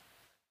Bros.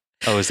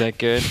 Oh, is that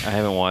good? I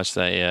haven't watched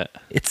that yet.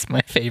 It's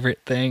my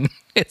favorite thing.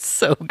 It's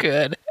so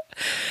good.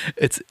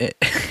 It's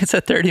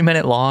a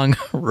 30-minute long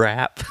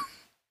rap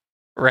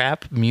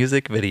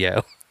music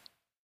video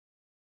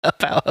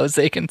about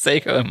Jose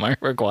Canseco and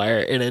Mark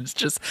McGuire, and it's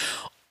just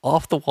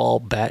off the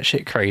wall,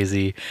 batshit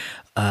crazy.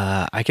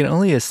 I can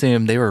only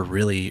assume they were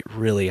really,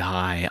 really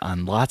high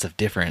on lots of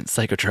different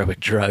psychotropic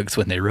drugs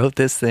when they wrote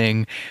this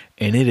thing,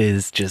 and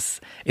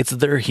it's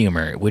their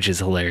humor, which is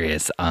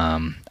hilarious.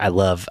 I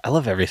love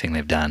everything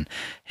they've done.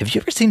 Have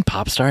you ever seen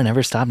Popstar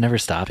Never Stop, Never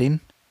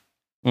Stopping?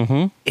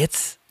 Mm-hmm.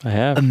 It's I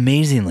have.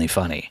 amazingly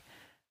funny.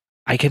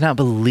 I cannot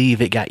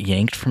believe it got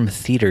yanked from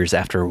theaters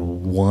after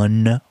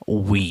 1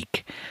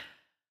 week.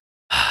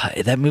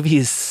 That movie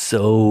is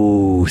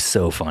so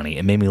funny.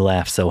 It made me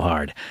laugh so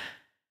hard.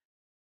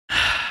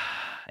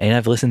 And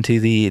I've listened to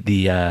the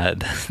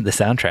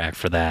soundtrack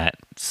for that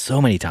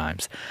so many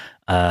times.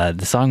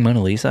 The song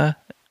Mona Lisa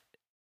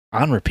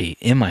on repeat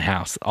in my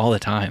house all the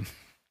time.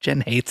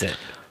 Jen hates it.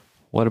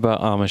 What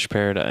about Amish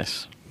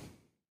Paradise?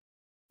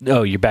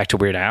 Oh, you're back to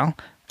Weird Al?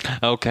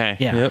 Okay.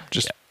 Yeah. Yep.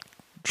 Just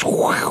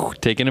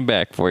taking it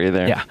back for you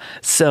there. Yeah.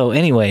 So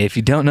anyway, if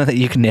you don't know that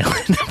you can nail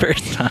it the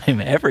first time,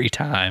 every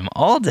time,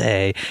 all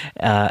day,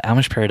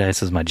 Amish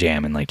Paradise was my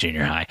jam in like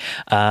junior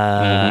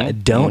high.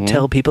 Don't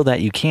tell people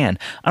that you can.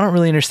 I don't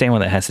really understand what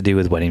that has to do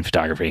with wedding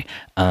photography.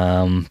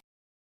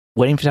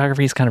 Wedding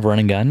photography is kind of run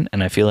and gun,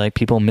 and I feel like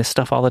people miss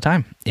stuff all the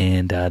time,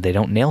 and they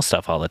don't nail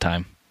stuff all the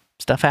time.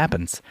 Stuff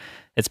happens.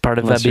 It's part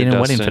of Unless being you're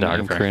a wedding Dustin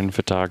photographer. and Corinne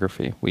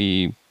photography.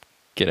 We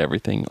get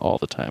everything all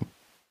the time.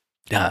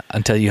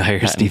 Until you hire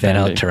Patent Steve Van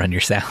Elk pending. to run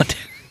your sound.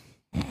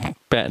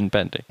 Patent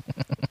pending.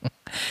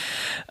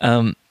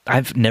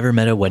 I've never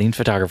met a wedding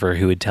photographer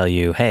who would tell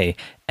you, hey,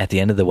 at the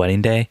end of the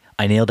wedding day,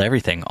 I nailed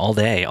everything all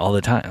day, all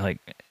the time. Like,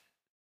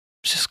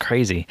 it's just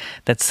crazy.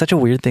 That's such a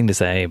weird thing to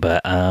say,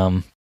 but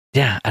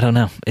yeah, I don't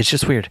know. It's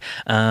just weird.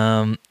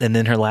 And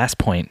then her last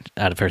point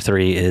out of her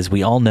 3 is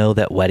we all know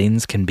that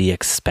weddings can be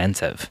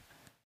expensive.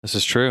 This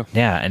is true.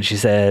 Yeah, and she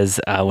says,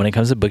 when it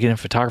comes to booking a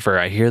photographer,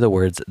 I hear the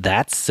words,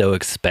 that's so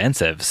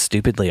expensive,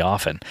 stupidly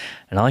often.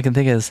 And all I can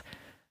think is,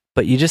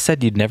 but you just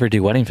said you'd never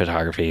do wedding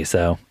photography.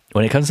 So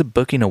when it comes to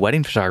booking a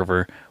wedding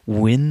photographer,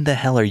 when the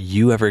hell are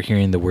you ever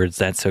hearing the words,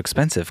 that's so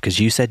expensive? Because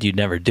you said you'd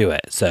never do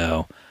it.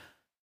 So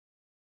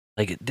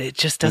like, it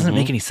just doesn't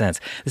make any sense.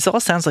 This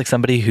all sounds like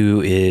somebody who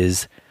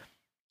is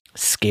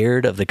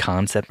scared of the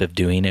concept of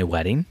doing a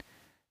wedding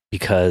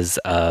because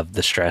of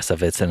the stress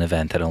of it's an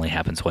event that only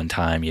happens one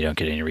time, you don't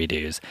get any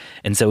redos.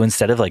 And so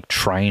instead of like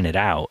trying it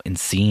out and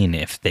seeing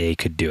if they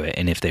could do it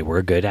and if they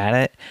were good at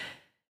it,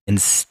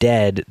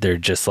 instead they're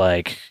just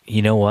like,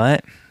 you know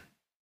what?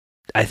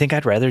 I think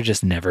I'd rather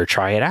just never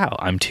try it out.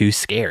 I'm too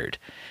scared.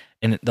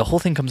 And the whole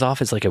thing comes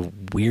off as like a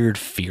weird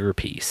fear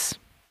piece.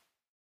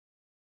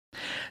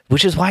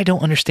 Which is why I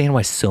don't understand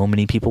why so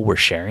many people were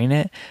sharing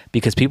it,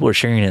 because people were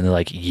sharing it and they're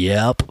like,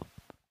 yep,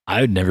 I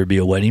would never be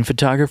a wedding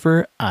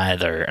photographer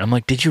either. And I'm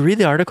like, did you read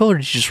the article or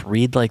did you just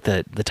read like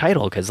the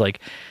title? Because like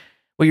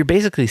what you're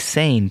basically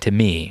saying to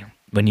me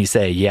when you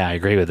say, yeah, I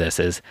agree with this,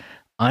 is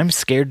I'm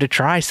scared to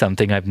try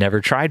something I've never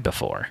tried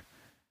before.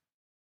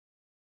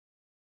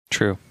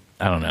 True.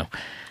 I don't know.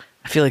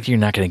 I feel like you're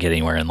not going to get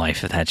anywhere in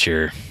life if that's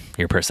your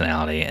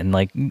personality. And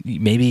like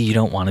maybe you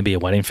don't want to be a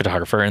wedding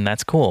photographer and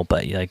that's cool,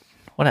 but like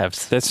whatever.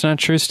 That's not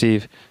true,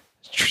 Steve.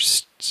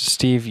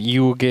 Steve,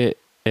 you will get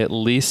at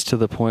least to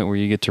the point where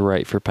you get to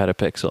write for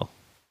Petapixel.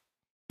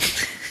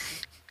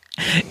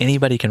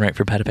 Anybody can write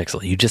for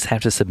Petapixel. You just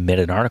have to submit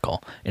an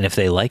article. And if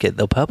they like it,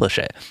 they'll publish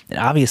it. And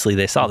obviously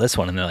they saw this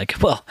one and they're like,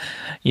 well,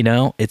 you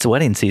know, it's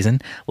wedding season.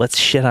 Let's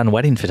shit on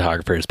wedding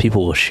photographers.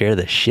 People will share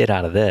the shit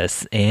out of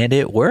this. And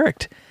it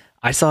worked.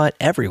 I saw it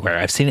everywhere.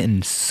 I've seen it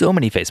in so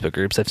many Facebook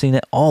groups. I've seen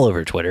it all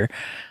over Twitter.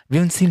 I've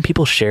even seen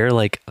people share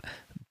like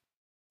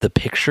the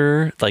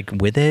picture like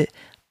with it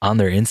on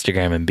their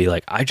Instagram and be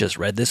like, I just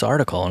read this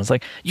article. And it's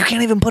like, you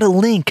can't even put a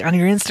link on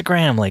your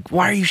Instagram. Like,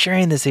 why are you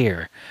sharing this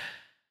here?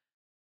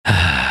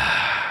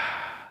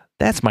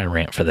 That's my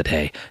rant for the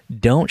day.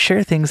 Don't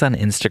share things on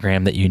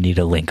Instagram that you need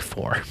a link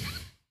for.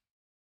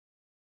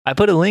 I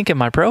put a link in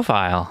my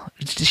profile.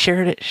 Just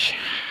share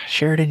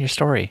it in your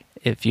story.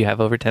 If you have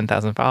over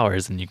 10,000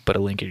 followers and you put a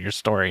link in your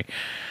story.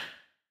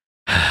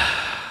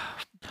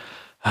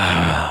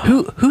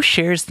 Who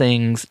shares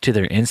things to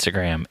their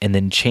Instagram and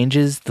then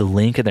changes the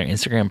link of their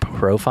Instagram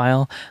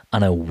profile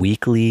on a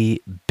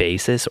weekly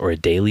basis or a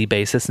daily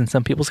basis in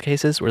some people's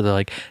cases, where they're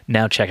like,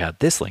 now check out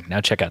this link,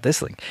 now check out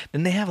this link.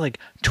 Then they have like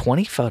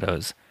 20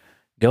 photos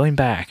going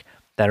back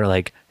that are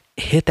like,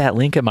 hit that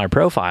link in my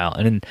profile.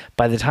 And then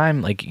by the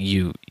time like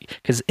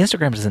because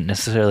Instagram doesn't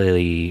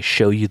necessarily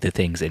show you the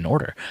things in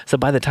order. So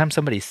by the time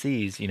somebody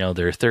sees,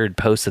 their third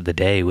post of the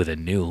day with a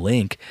new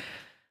link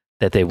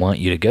that they want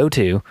you to go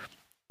to,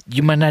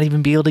 you might not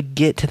even be able to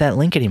get to that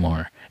link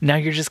anymore. Now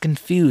you're just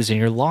confused and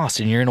you're lost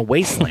and you're in a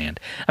wasteland.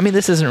 I mean,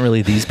 this isn't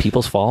really these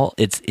people's fault.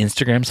 It's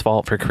Instagram's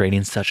fault for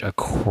creating such a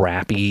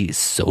crappy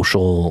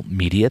social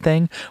media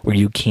thing where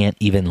you can't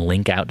even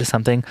link out to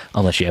something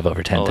unless you have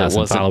over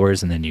 10,000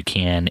 followers, and then you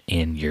can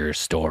in your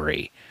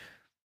story.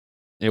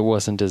 It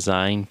wasn't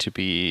designed to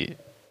be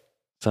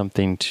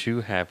something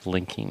to have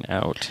linking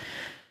out.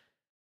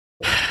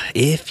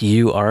 If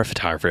you are a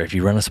photographer, if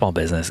you run a small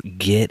business,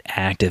 get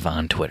active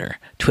on Twitter.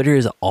 Twitter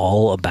is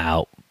all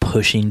about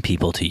pushing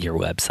people to your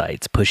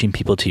websites, pushing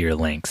people to your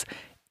links.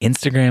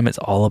 Instagram is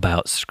all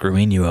about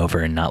screwing you over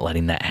and not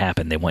letting that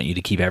happen. They want you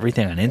to keep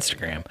everything on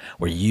Instagram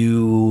where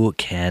you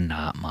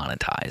cannot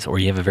monetize, or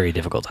you have a very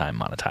difficult time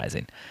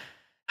monetizing.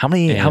 How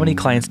many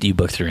clients do you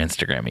book through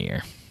Instagram a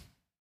year?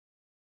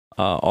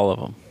 All of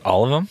them.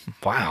 All of them?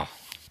 Wow.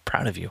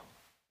 Proud of you.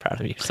 Proud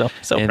of you. So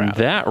and proud.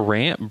 That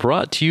rant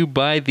brought to you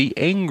by the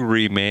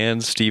angry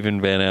man,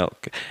 Stephen Van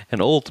Elk, an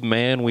old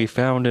man we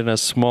found in a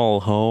small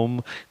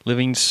home,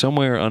 living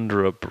somewhere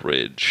under a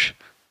bridge.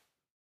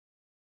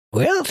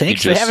 Well,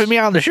 thanks for having me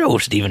on the show,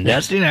 Stephen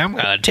Dustin. I'm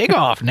going to take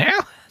off now.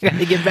 Got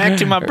to get back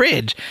to my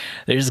bridge.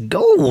 There's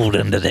gold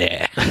under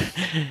there.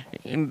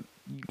 And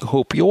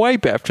hope you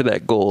wipe after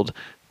that gold.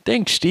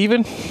 Thanks,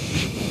 Stephen.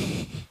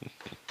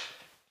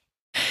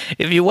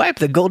 If you wipe,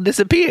 the gold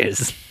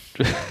disappears.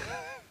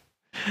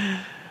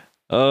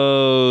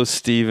 Oh,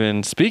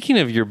 Steven, speaking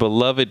of your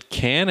beloved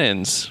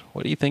Canons,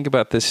 what do you think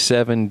about this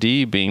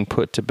 7D being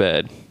put to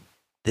bed?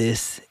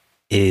 This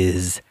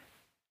is,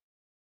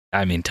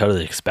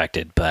 totally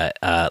expected, but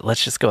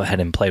let's just go ahead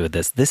and play with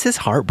this. This is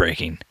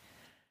heartbreaking.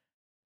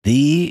 Do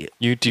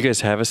you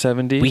guys have a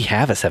 7D? We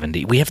have a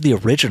 7D. We have the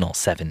original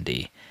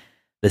 7D.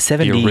 The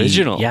 7D. The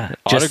original? Yeah.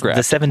 Autographed.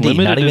 Just the 7D,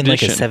 Limited not even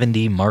edition. like a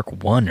 7D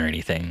Mark 1 or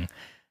anything.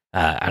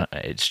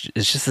 It's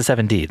just the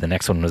 7D. The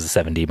next one was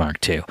a 7D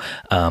Mark II.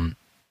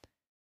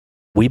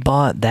 We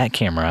bought that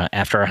camera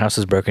after our house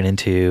was broken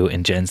into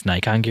and Jen's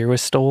Nikon gear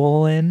was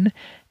stolen,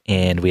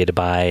 and we had to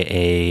buy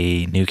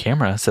a new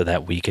camera so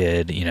that we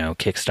could,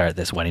 kickstart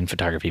this wedding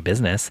photography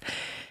business.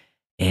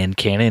 And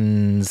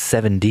Canon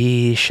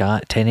 7D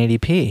shot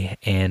 1080p,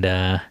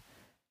 and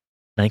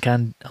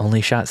Nikon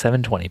only shot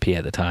 720p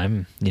at the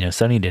time.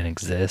 Sony didn't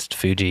exist.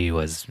 Fuji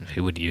was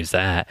who would use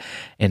that,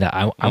 and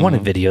I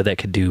wanted video that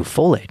could do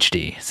full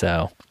HD.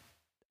 So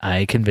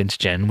I convinced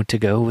Jen to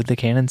go with the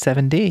Canon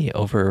 7D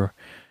over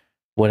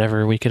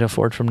whatever we could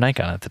afford from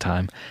Nikon at the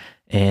time,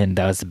 and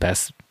that was the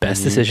best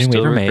decision we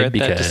ever made,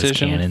 because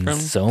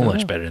Canon's so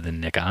much better than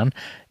Nikon.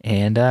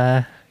 And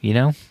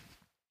it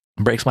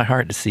breaks my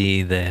heart to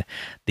see the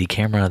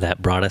camera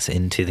that brought us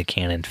into the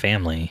Canon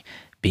family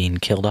being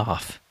killed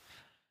off.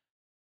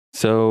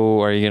 So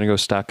are you gonna go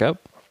stock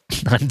up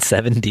on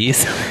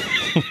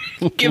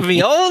 7Ds? Give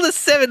me all the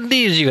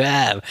 7Ds you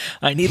have.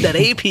 I need that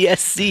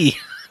APS-C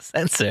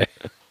sensor.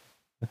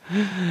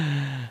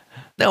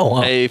 No,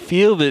 I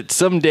feel that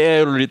someday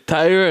I'll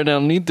retire and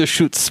I'll need to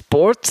shoot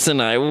sports,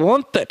 and I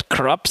want that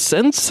crop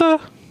sensor.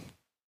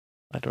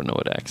 I don't know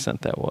what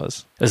accent that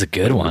was. It was a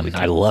good one. Really,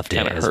 I loved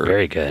it. It was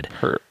very good.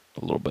 Hurt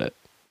a little bit.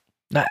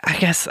 I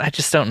guess I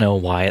just don't know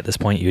why at this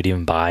point you'd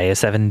even buy a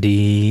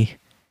 7D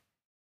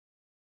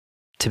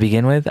to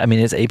begin with.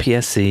 It's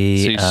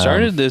APS-C. So you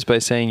started this by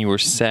saying you were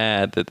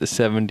sad that the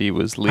 7D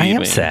was leaving. I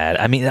am sad.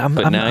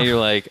 Now you're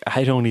like,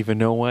 I don't even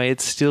know why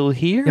it's still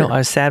here. I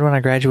was sad when I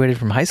graduated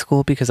from high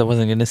school because I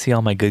wasn't going to see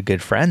all my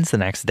good friends the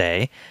next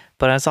day.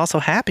 But I was also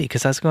happy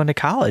because I was going to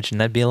college, and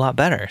that'd be a lot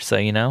better. So,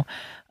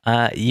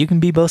 you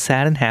can be both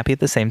sad and happy at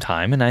the same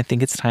time. And I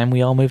think it's time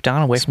we all moved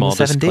on away from the 7D.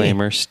 Small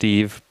disclaimer,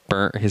 Steve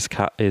burnt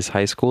his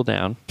high school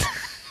down.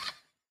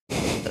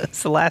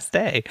 It's the last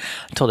day.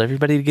 I told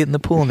everybody to get in the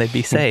pool and they'd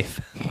be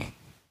safe.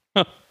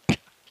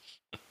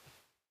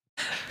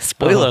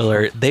 Spoiler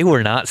alert, they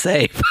were not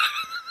safe.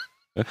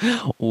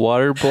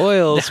 Water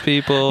boils,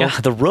 people. Yeah,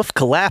 the roof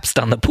collapsed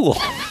on the pool.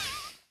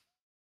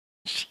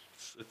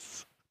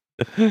 Jesus.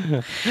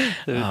 It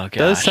Oh,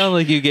 does gosh. sound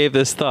like you gave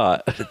this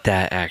thought.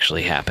 That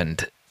actually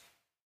happened.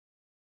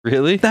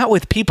 Really? Not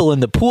with people in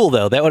the pool,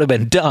 though. That would have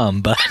been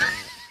dumb, but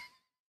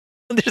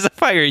when there's a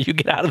fire, you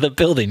get out of the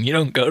building. You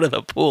don't go to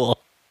the pool.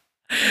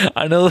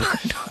 I know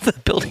the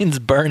building's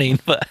burning,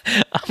 but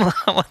I'm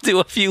going to do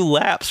a few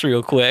laps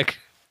real quick.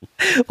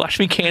 Watch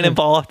me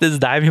cannonball off this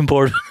diving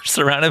board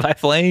surrounded by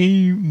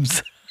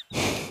flames.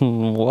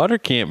 Water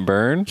can't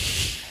burn.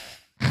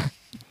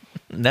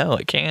 No,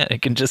 it can't.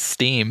 It can just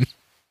steam.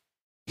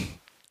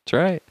 That's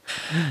right.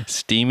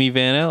 Steamy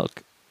Van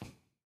Elk.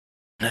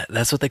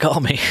 That's what they call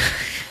me.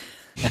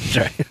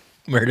 After I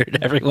murdered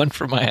everyone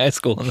from my high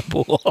school in the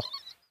pool.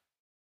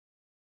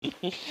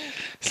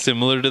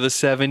 Similar to the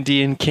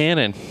 7D in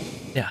Canon.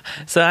 Yeah.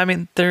 So, I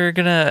mean, they're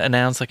going to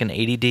announce like an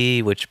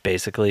 80D, which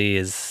basically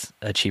is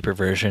a cheaper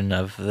version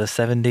of the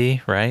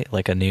 7D, right?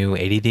 Like a new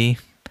 80D.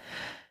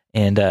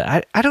 And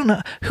I don't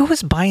know. Who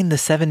was buying the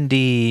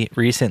 7D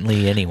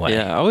recently anyway?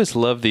 Yeah, I always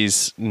love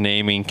these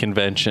naming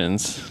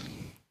conventions.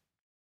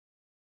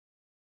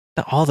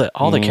 All the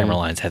camera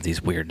lines have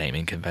these weird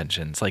naming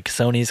conventions. Like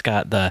Sony's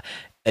got the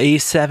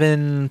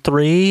A7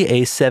 III,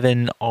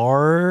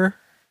 A7R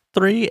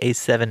III,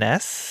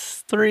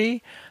 A7S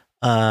III,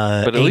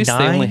 But at A9, least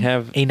they only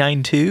have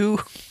A9 II.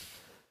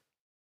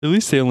 At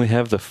least they only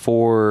have the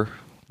 4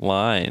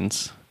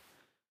 lines.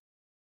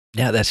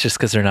 Yeah, that's just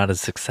because they're not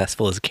as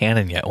successful as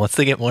Canon yet. Once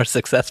they get more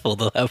successful,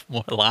 they'll have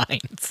more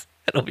lines.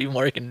 It'll be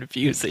more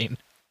confusing.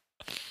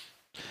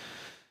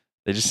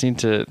 They just need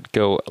to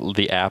go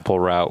the Apple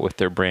route with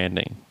their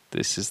branding.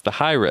 This is the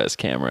high-res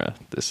camera.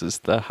 This is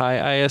the high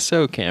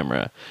ISO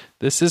camera.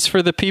 This is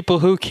for the people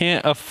who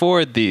can't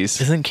afford these.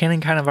 Isn't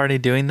Canon kind of already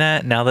doing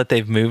that now that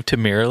they've moved to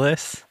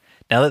mirrorless?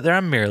 Now that they're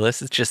on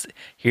mirrorless, it's just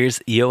here's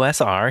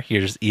EOS R,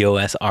 here's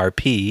EOS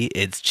RP.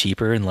 It's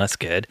cheaper and less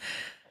good.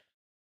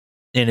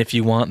 And if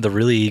you want the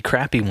really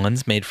crappy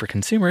ones made for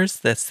consumers,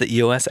 that's the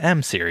EOS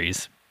M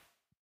series.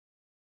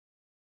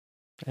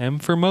 M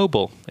for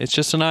mobile. It's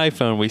just an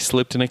iPhone we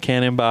slipped in a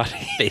Canon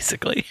body.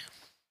 Basically.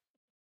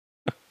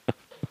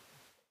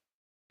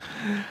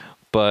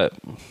 But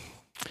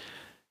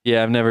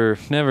yeah, I've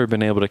never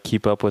been able to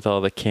keep up with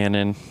all the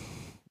Canon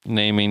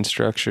naming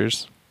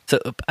structures. So,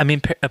 I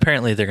mean,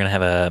 apparently they're going to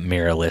have a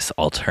mirrorless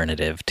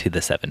alternative to the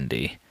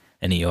 7D.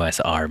 An EOS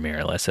R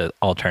mirrorless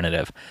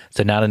alternative.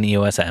 So not an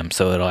EOS M.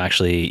 So it'll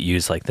actually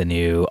use like the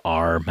new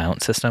R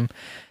mount system.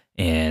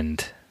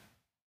 And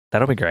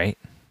that'll be great.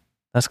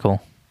 That's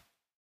cool.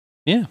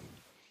 Yeah.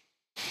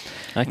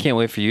 I can't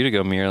wait for you to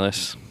go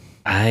mirrorless.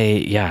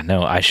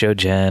 I showed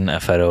Jen a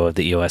photo of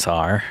the EOS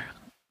R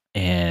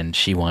and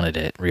she wanted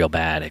it real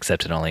bad,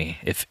 except it only,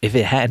 if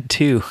it had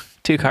two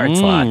card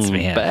slots,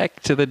 man. Back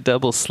to the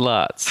double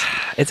slots.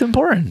 It's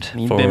important.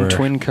 Need them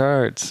twin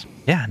cards.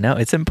 Yeah, no,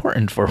 it's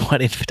important for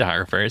wedding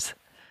photographers.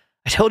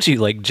 I told you,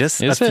 like,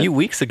 just a few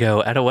weeks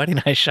ago at a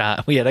wedding I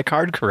shot, we had a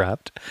card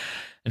corrupt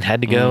and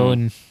had to go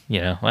and,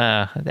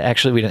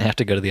 actually, we didn't have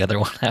to go to the other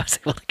one. I was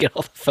able to get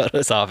all the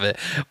photos off it.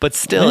 But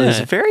still, it was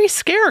very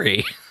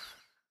scary.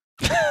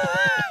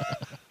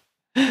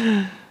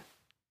 Can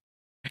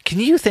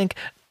you think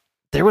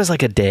there was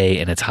like a day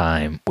and a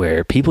time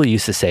where people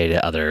used to say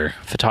to other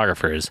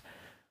photographers,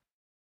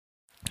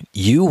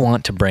 you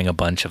want to bring a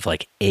bunch of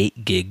like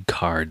 8 gig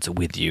cards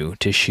with you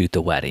to shoot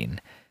the wedding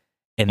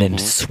and then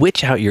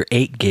switch out your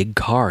 8 gig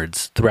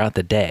cards throughout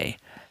the day.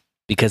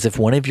 Because if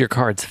one of your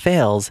cards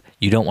fails,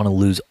 you don't want to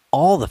lose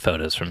all the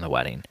photos from the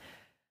wedding.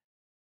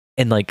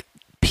 And like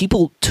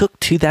people took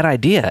to that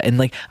idea. And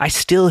like I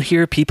still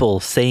hear people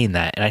saying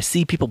that. And I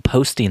see people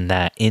posting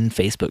that in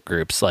Facebook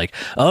groups like,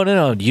 oh,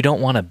 no, you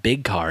don't want a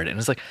big card. And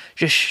it's like,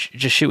 just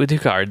shoot with 2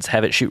 cards,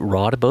 have it shoot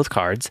raw to both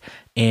cards.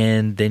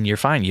 And then you're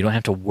fine. You don't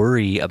have to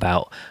worry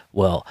about,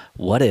 well,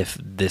 what if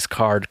this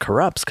card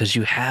corrupts because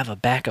you have a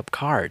backup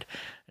card?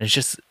 And it's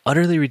just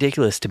utterly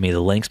ridiculous to me the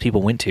lengths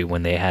people went to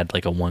when they had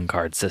like a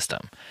 1-card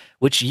system,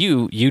 which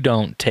you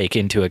don't take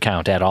into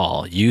account at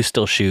all. You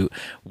still shoot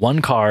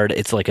 1 card.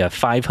 It's like a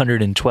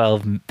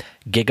 512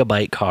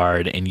 gigabyte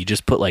card, and you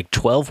just put like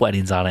 12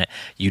 weddings on it.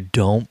 You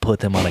don't put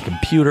them on a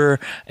computer,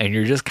 and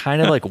you're just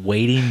kind of like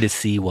waiting to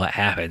see what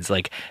happens.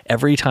 Like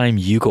every time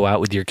you go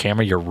out with your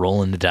camera, you're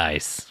rolling the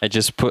dice. I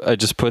just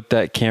put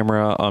that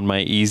camera on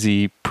my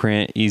easy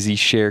print, easy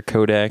share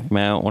Kodak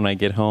mount when I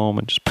get home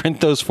and just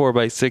print those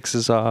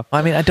 4x6s off.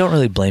 Well, I mean, I don't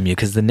really blame you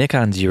because the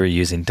Nikons you were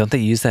using, don't they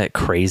use that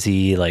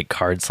crazy like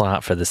card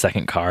slot for the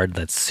second card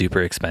that's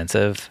super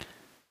expensive?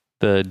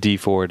 The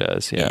D4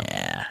 does, yeah.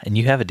 Yeah, and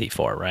you have a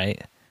D4,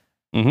 right?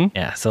 Mm-hmm.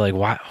 Yeah, so like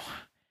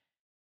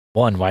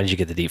why did you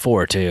get the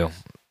D4 too?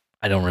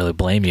 I don't really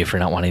blame you for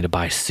not wanting to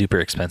buy super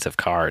expensive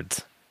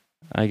cards.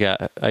 I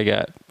got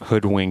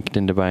hoodwinked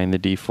into buying the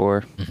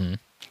D4. Mm-hmm.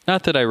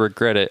 Not that I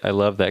regret it. I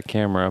love that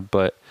camera,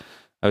 but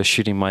I was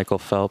shooting Michael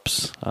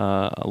Phelps,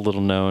 a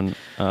little known.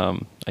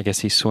 I guess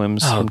he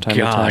swims from time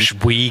to time.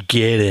 We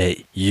get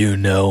it. You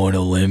know an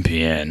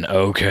Olympian.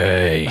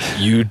 Okay,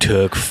 you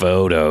took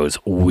photos.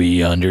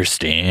 We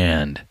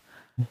understand.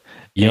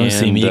 You don't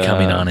see me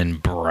coming on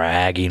and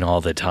bragging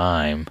all the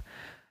time.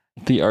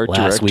 The art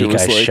Last director week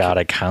was I like, shot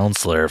a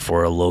counselor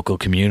for a local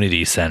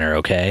community center,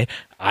 okay?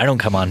 I don't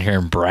come on here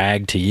and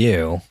brag to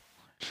you.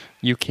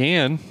 you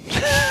can.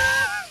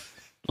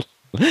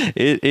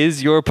 It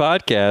is your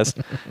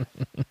podcast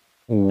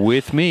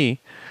with me.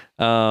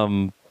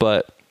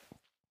 But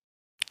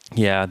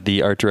yeah,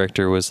 the art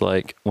director was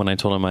like, when I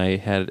told him I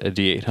had a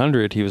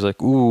D800, he was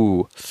like,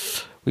 ooh,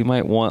 we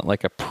might want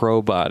like a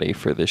pro body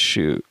for this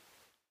shoot.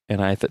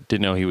 And I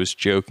didn't know he was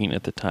joking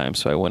at the time.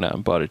 So I went out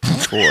and bought a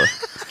D4.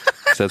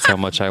 'Cause that's how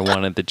much I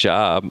wanted the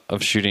job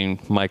of shooting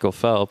Michael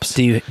Phelps.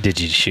 Did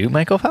you shoot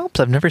Michael Phelps?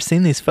 I've never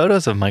seen these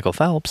photos of Michael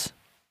Phelps.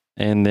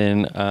 And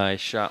then I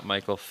shot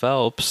Michael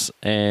Phelps,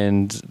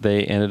 and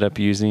they ended up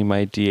using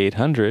my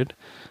D800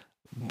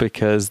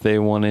 because they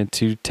wanted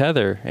to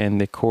tether, and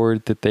the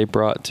cord that they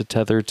brought to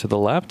tether to the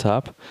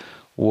laptop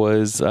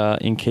was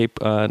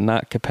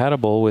not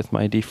compatible with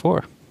my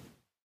D4.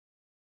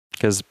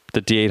 Because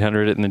the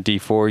D800 and the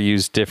D4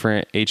 use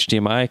different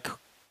HDMI.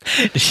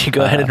 Did you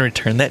go ahead and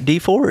return that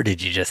D4, or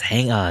did you just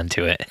hang on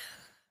to it?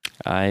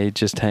 I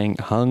just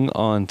hung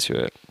on to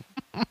it.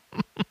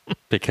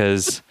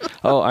 Because,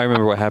 I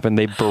remember what happened.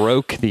 They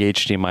broke the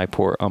HDMI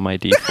port on my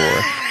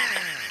D4.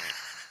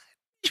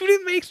 You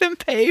didn't make them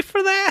pay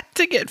for that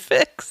to get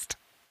fixed.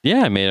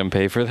 Yeah, I made them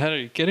pay for that. Are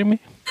you kidding me?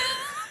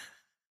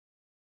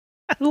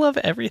 I love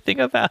everything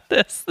about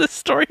this. This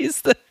story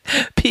is the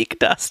peak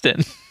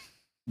Dustin.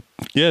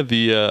 Yeah,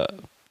 the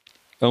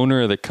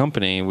owner of the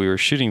company we were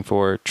shooting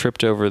for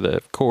tripped over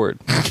the cord.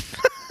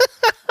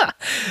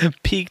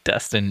 Peak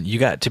Dustin, you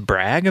got to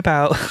brag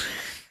about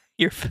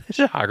your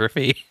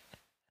photography.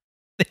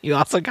 You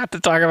also got to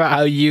talk about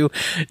how you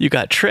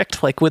got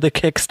tricked, like with a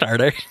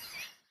Kickstarter.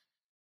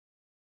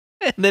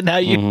 And then how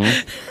you...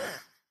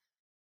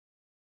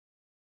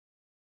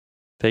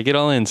 Take it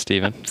all in,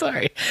 Steven. I'm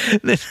sorry.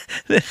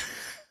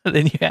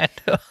 Then you had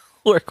to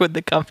work with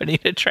the company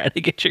to try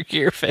to get your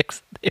gear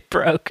fixed. It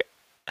broke.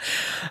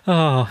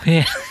 Oh,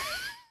 man.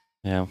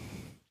 Yeah.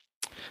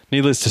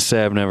 Needless to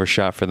say, I've never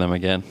shot for them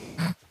again.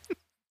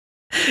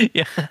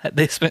 Yeah,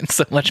 they spent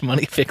so much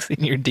money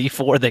fixing your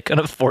D4, they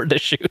couldn't afford to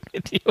shoot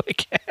with you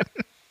again.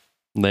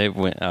 They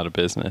went out of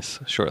business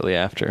shortly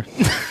after.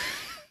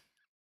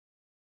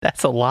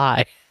 That's a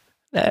lie.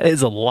 That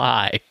is a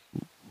lie.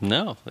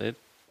 No,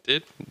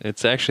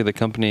 it's actually the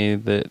company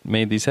that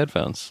made these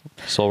headphones,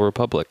 Soul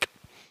Republic.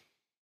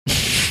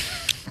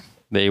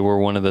 They were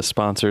one of the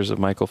sponsors of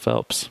Michael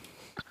Phelps.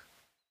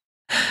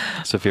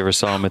 So if you ever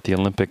saw him at the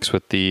Olympics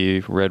with the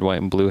red,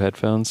 white, and blue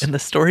headphones. And the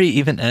story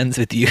even ends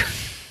with you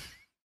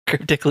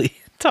cryptically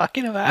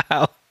talking about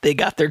how they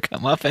got their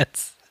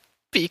comeuppance.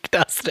 Peak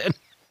Dustin.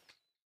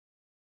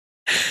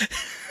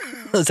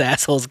 Those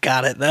assholes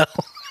got it, though.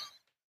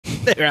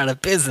 They're out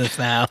of business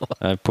now.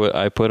 I put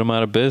them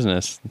out of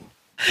business.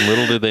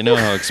 Little did they know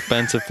how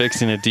expensive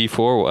fixing a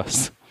D4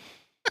 was.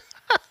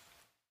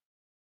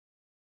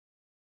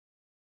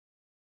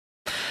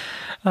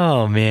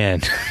 Oh,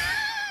 man.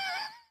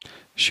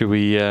 Should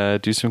we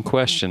do some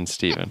questions,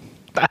 Steven?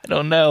 I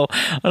don't know.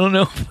 I don't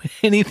know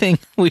if anything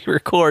we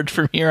record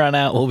from here on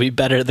out will be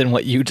better than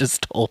what you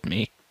just told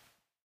me.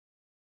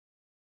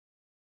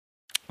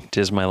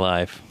 'Tis my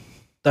life.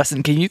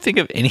 Dustin, can you think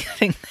of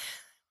anything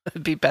that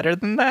would be better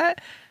than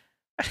that?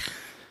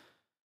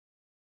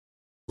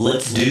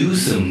 Let's do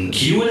some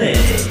Q&A.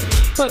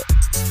 But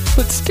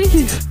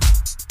Steve.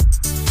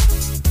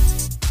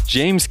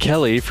 James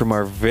Kelly from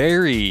our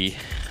very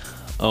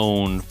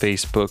own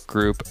Facebook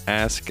group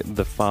asked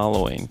the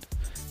following.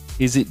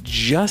 Is it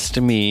just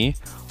me,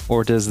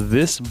 or does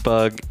this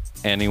bug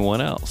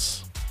anyone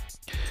else?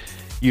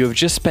 You have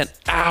just spent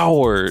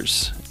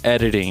hours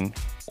editing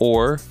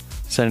or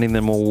sending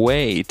them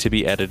away to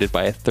be edited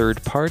by a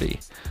third party.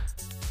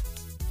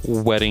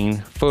 Wedding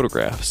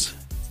photographs.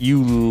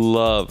 You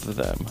love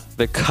them.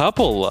 The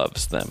couple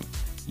loves them.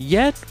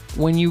 Yet,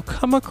 when you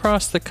come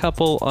across the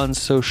couple on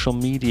social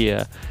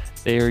media,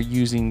 they are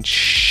using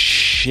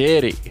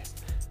shitty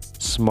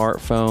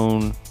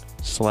smartphone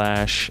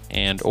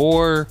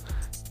 /and/or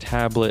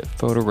tablet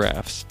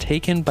photographs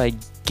taken by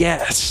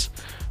guests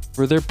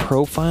for their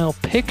profile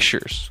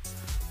pictures.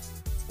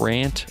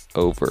 Rant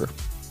over.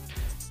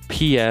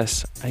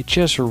 P.S. I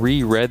just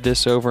reread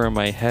this over in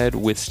my head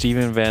with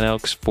Steven Van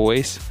Elk's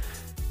voice.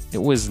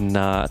 It was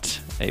not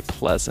a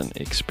pleasant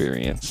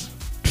experience.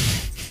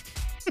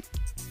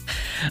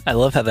 I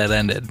love how that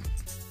ended.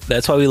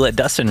 That's why we let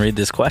Dustin read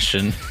this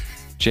question.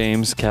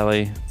 James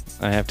Kelly,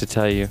 I have to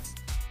tell you,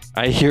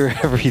 I hear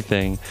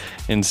everything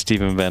in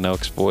Steven Van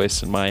Elk's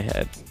voice in my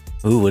head.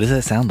 Ooh, what does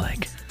that sound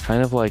like?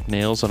 Kind of like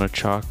nails on a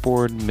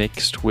chalkboard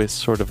mixed with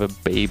sort of a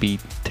baby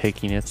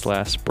taking its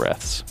last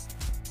breaths.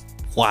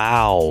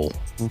 Wow.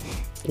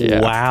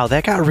 Yeah. Wow,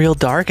 that got real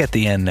dark at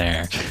the end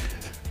there.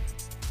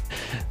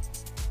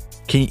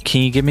 Can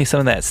you give me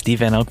some of that Steve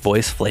Van Elk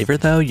voice flavor,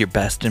 though? Your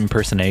best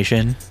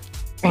impersonation?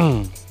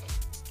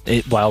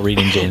 While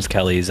reading James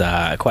Kelly's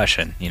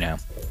question, you know.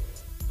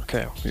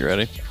 Okay, you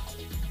ready?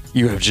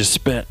 You have just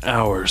spent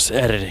hours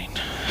editing.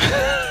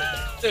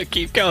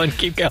 Keep going,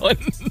 keep going.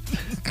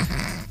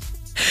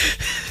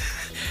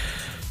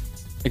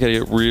 I gotta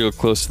get real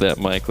close to that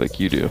mic like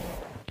you do.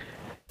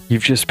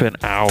 You've just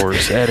spent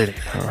hours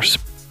editing or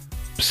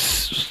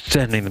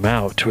sending them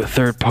out to a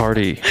third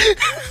party.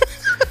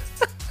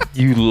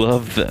 You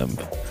love them.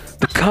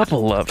 The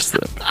couple loves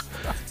them.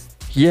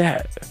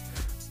 Yet,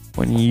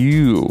 when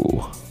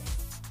you,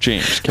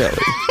 James Kelly,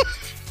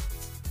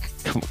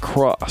 come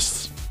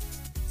across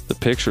the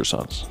pictures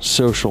on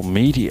social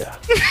media,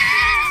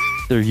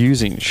 they're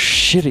using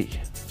shitty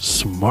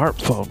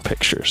smartphone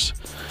pictures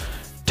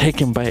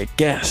taken by a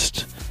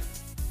guest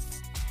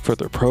for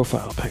their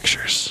profile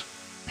pictures.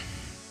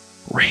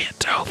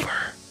 Rant over.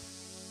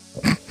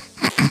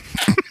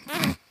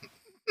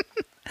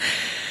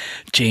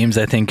 James,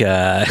 I think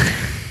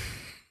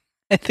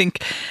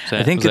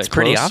it's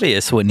pretty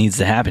obvious what needs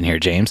to happen here,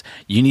 James.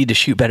 You need to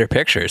shoot better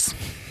pictures.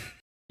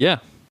 Yeah.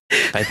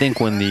 I think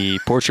when the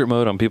portrait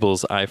mode on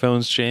people's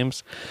iPhones,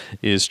 James,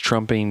 is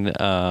trumping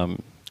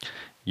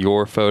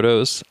your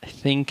photos, I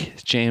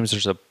think, James,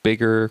 there's a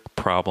bigger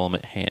problem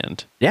at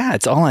hand. Yeah,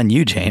 it's all on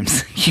you,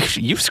 James.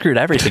 You've screwed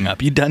everything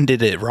up. You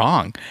did it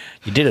wrong.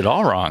 You did it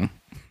all wrong.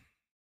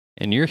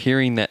 And you're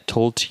hearing that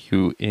told to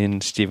you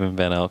in Stephen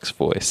Van Elk's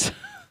voice,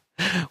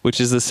 which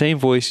is the same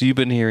voice you've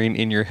been hearing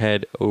in your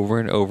head over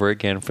and over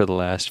again for the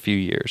last few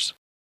years.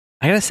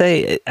 I gotta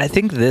say, I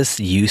think this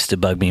used to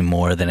bug me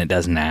more than it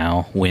does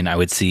now when I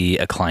would see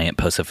a client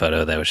post a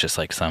photo that was just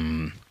like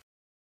some,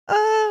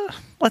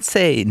 let's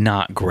say,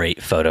 not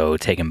great photo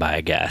taken by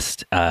a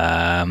guest.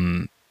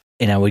 And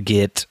I would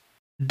get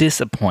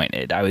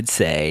disappointed. I would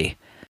say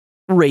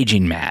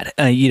raging mad,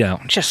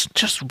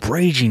 just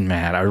raging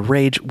mad. I would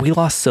rage. We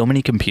lost so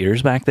many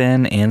computers back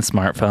then and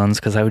smartphones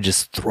because I would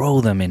just throw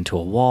them into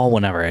a wall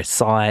whenever I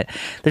saw it.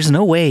 There's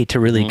no way to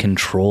really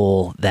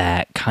control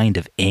that kind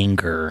of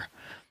anger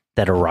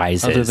that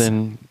arises. Other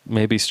than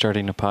maybe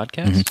starting a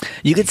podcast?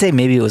 Mm-hmm. You could say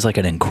maybe it was like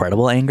an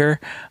incredible anger.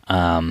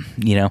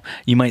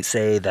 You might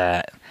say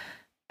that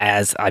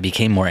as I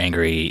became more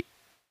angry,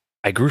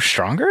 I grew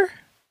stronger?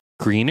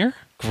 Greener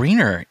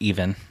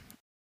even.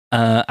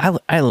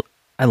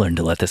 I learned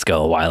to let this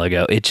go a while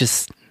ago. It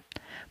just,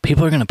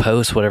 people are going to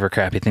post whatever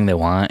crappy thing they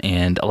want.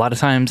 And a lot of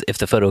times if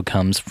the photo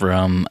comes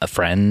from a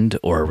friend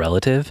or a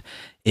relative,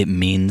 it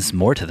means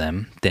more to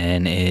them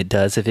than it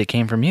does if it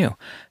came from you.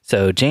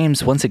 So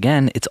James, once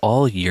again, it's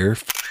all your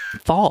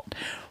fault.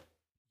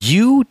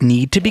 You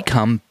need to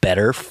become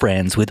better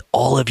friends with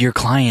all of your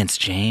clients,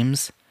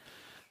 James.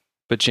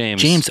 But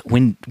James,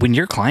 when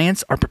your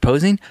clients are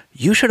proposing,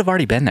 you should have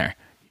already been there.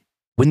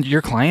 When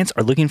your clients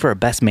are looking for a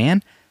best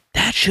man,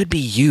 that should be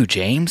you,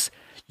 James.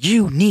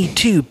 You need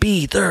to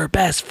be their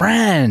best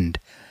friend.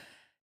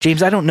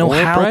 James, I don't know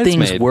how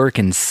things work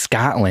in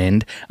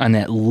Scotland on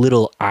that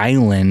little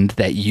island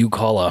that you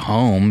call a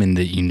home in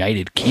the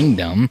United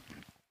Kingdom.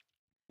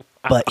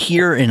 But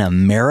here in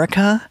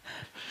America,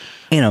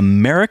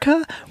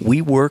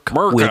 we work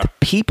with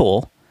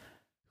people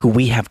who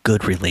we have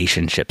good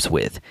relationships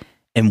with.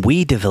 And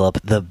we develop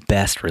the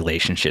best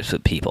relationships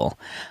with people.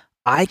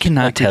 I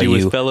cannot tell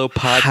you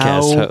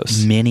how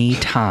many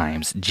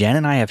times Jen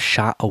and I have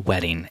shot a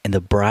wedding and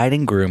the bride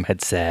and groom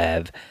have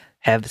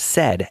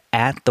said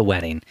at the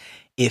wedding,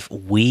 if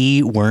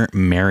we weren't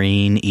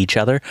marrying each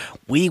other,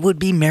 we would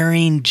be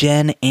marrying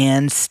Jen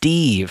and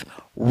Steve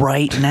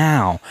right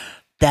now.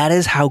 That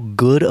is how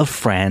good of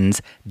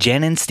friends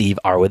Jen and Steve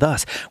are with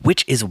us,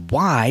 which is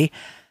why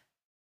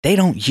they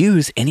don't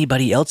use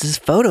anybody else's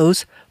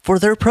photos for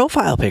their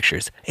profile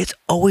pictures. It's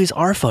always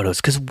our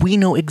photos because we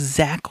know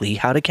exactly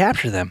how to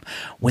capture them.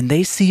 When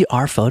they see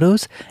our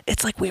photos,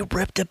 it's like we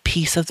ripped a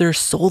piece of their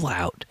soul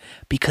out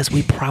because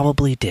we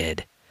probably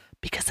did.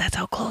 Because that's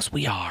how close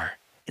we are.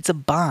 It's a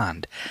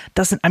bond.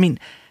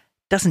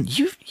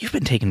 You've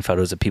been taking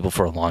photos of people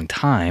for a long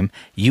time.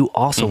 You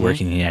also work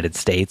in the United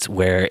States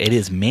where it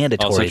is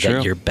mandatory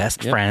that you're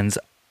best friends,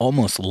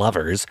 almost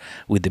lovers,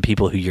 with the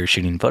people who you're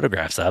shooting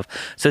photographs of.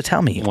 So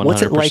tell me, 100%.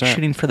 What's it like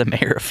shooting for the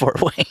mayor of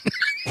Fort Wayne?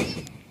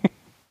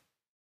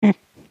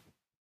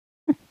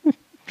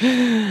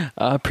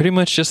 Pretty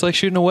much just like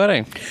shooting a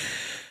wedding.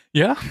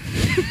 Yeah.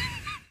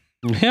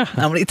 Yeah.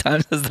 How many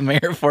times has the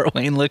mayor of Fort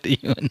Wayne looked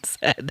at you and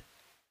said,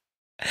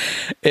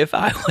 if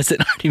I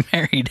wasn't already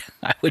married,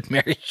 I would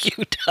marry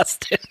you,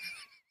 Dustin?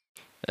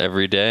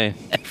 Every day.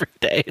 Every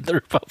day, the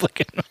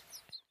Republican.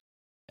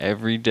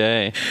 Every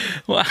day.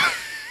 Wow.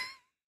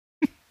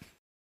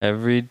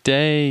 Every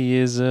day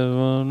is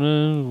on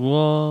a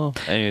wall.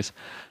 Anyways,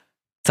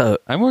 so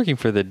I'm working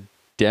for the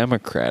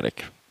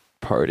Democratic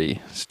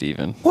Party,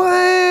 Stephen. What?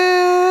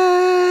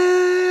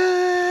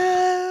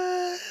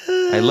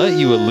 I let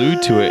you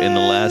allude to it in the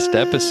last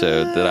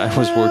episode that I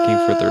was working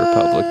for the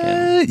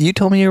Republican. You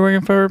told me you were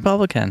working for a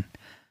Republican.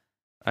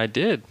 I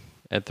did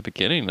at the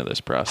beginning of this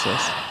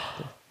process.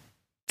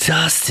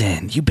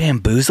 Dustin, you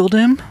bamboozled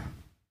him?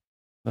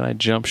 Then I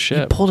jumped ship.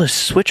 You pulled a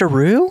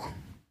switcheroo?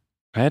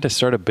 I had to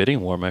start a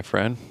bidding war, my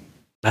friend.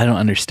 I don't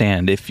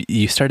understand. If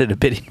you started a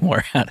bidding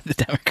war, how did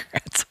the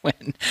Democrats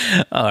win?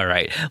 All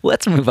right,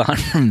 let's move on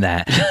from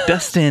that.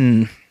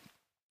 Dustin,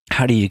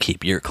 how do you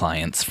keep your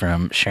clients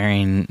from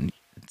sharing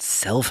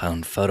cell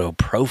phone photo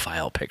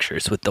profile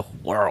pictures with the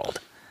world?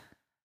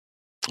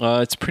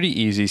 It's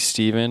pretty easy,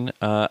 Steven.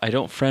 I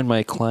don't friend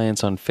my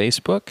clients on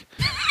Facebook,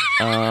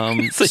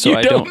 so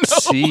I don't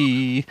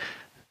see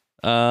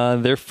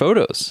their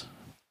photos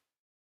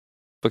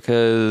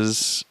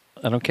because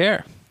I don't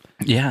care.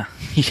 Yeah.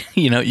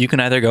 You can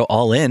either go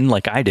all in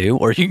like I do,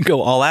 or you can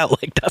go all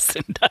out like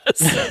Dustin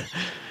does.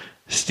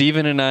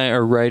 Steven and I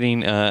are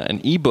writing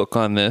an ebook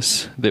on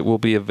this that will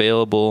be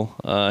available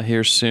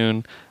here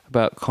soon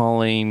about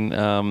calling,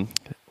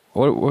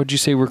 what would you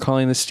say we're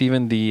calling this,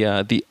 Steven?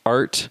 The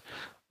art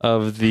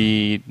of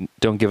the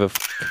don't give a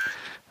f***.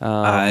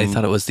 I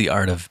thought it was the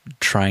art of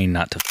trying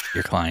not to f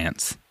your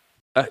clients.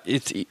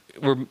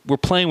 We're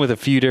playing with a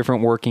few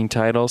different working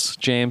titles,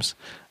 James,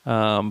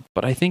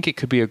 but I think it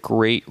could be a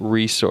great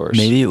resource.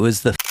 Maybe it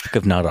was the f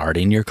of not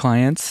arting your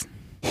clients.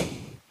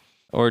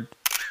 Or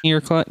your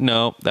client?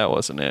 No, that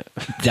wasn't it.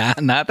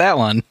 Not that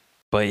one.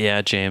 But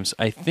yeah, James,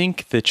 I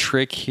think the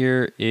trick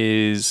here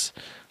is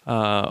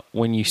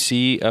when you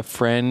see a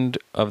friend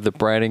of the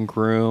bride and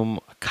groom,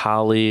 a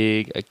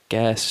colleague, a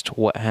guest,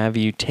 what have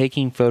you,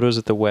 taking photos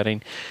at the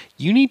wedding,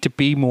 you need to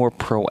be more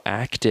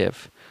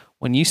proactive.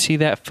 When you see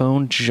that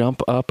phone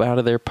jump up out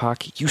of their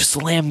pocket, you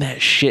slam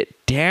that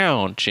shit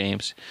down,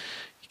 James.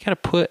 You got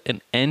to put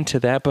an end to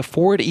that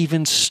before it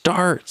even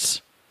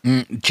starts.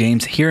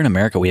 James, here in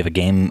America, we have a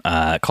game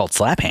called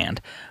Slap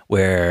Hand,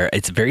 where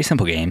it's a very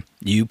simple game.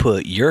 You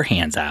put your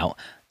hands out,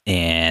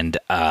 and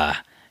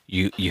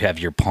you have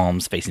your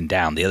palms facing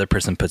down. The other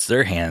person puts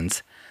their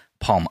hands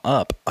palm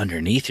up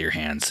underneath your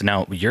hands. So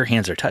now your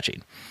hands are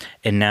touching.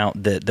 And now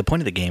the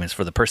point of the game is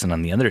for the person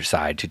on the other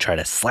side to try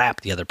to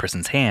slap the other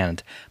person's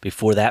hand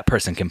before that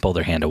person can pull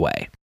their hand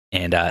away.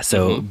 And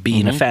so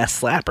being a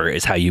fast slapper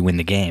is how you win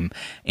the game.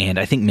 And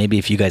I think maybe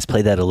if you guys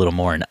play that a little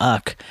more in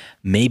UCK,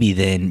 maybe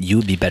then you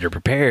would be better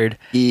prepared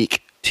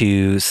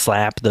to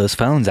slap those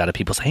phones out of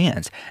people's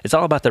hands. It's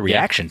all about the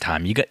reaction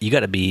time. You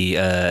got to be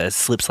a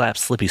slip, slap,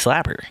 slippy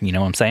slapper. You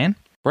know what I'm saying?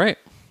 Right.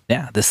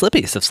 Yeah, the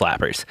slippiest of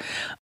slappers.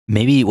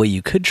 Maybe what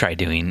you could try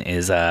doing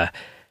is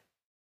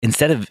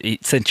instead of,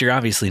 since you're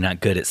obviously not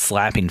good at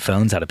slapping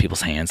phones out of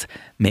people's hands,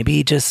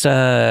 maybe just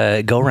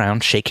go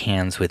around, shake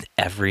hands with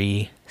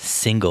every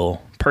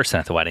single person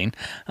at the wedding.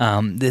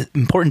 The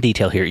important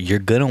detail here, you're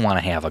going to want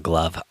to have a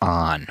glove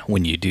on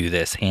when you do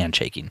this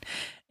handshaking.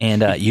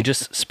 And you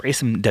just spray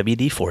some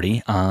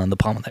WD-40 on the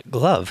palm of that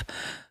glove.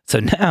 So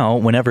now,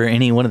 whenever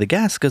any one of the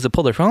guests goes to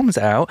pull their phones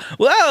out,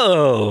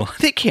 whoa,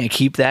 they can't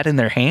keep that in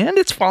their hand.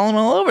 It's falling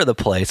all over the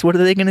place. What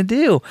are they going to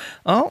do?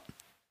 Oh,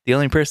 the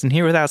only person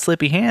here without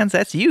slippy hands,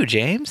 that's you,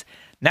 James.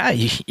 Now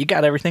you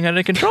got everything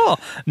under control.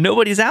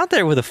 Nobody's out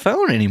there with a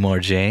phone anymore,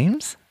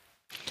 James.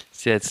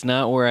 See, that's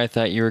not where I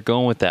thought you were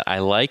going with that. I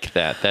like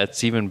that.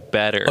 That's even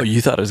better. Oh,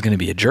 you thought it was going to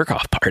be a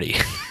jerk-off party.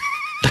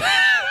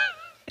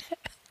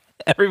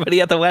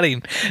 Everybody at the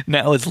wedding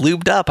now is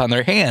lubed up on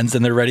their hands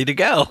and they're ready to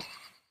go.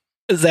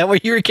 Is that where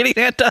you were getting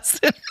at,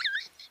 Dustin?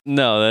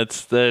 No,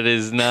 that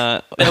is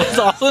not. That was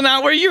also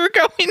not where you were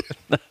going.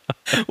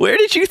 Where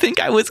did you think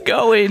I was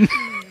going?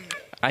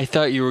 I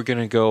thought you were going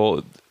to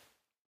go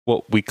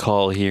what we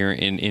call here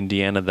in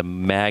Indiana the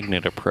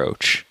magnet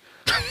approach,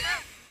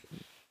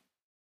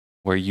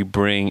 where you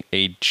bring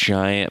a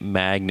giant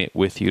magnet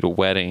with you to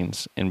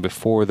weddings, and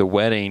before the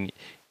wedding,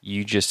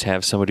 you just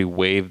have somebody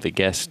wave the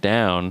guests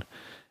down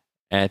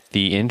at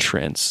the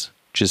entrance,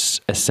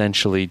 just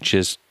essentially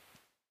just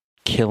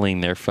killing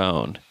their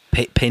phone.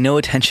 Pay no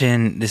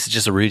attention. This is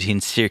just a routine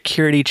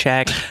security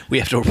check. We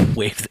have to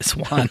wave this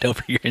wand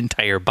over your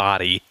entire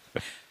body.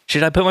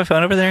 Should I put my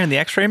phone over there in the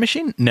x-ray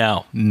machine?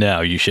 No,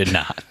 you should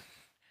not.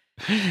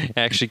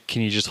 Actually,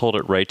 can you just hold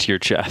it right to your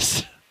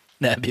chest?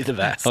 That'd be the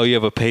best. Oh, you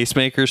have a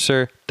pacemaker,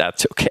 sir?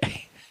 That's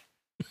okay.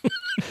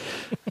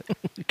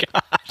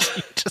 Gosh,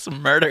 you just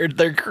murdered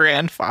their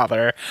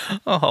grandfather.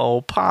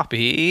 Oh,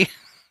 Poppy.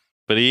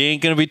 But he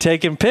ain't going to be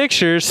taking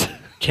pictures.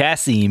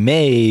 Cassie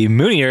May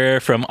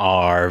Moonier from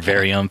our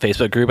very own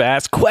Facebook group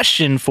asked,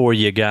 question for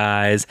you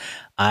guys.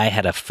 I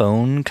had a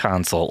phone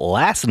consult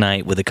last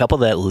night with a couple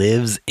that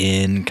lives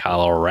in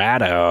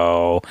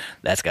Colorado.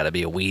 That's got to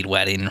be a weed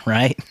wedding,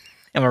 right?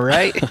 Am I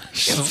right?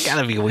 It's got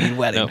to be a weed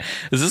wedding. No.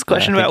 Is this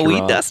question about weed,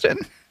 wrong. Dustin?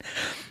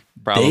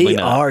 Probably they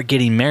not. are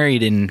getting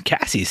married in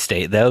Cassie's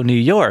state, though, New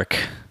York.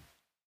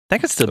 That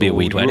could still be a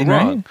weed you were wedding,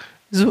 wrong. right?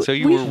 So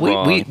you were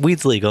wrong.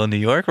 Weed's legal in New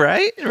York,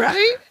 right?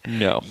 Right?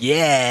 No.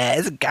 Yeah,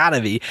 it's gotta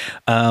be.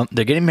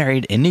 They're getting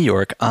married in New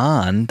York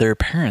on their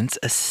parents'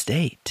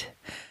 estate.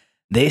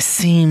 They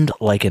seemed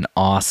like an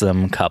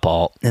awesome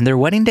couple, and their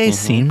wedding day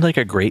seemed like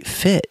a great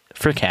fit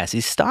for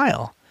Cassie's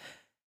style.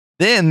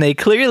 Then they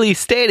clearly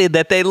stated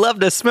that they love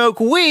to smoke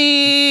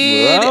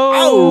weed. Whoa.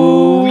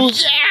 Oh,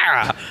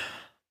 yeah.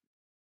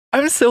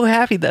 I'm so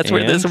happy that's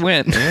where this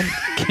went.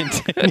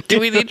 Do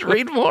we need to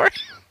read more?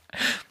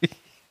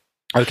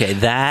 Okay,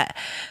 that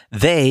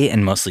they,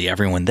 and mostly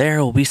everyone there,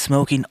 will be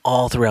smoking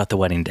all throughout the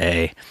wedding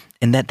day,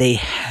 and that they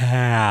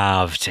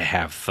have to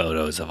have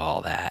photos of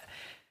all that.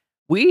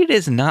 Weed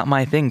is not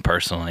my thing,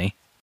 personally.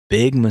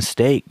 Big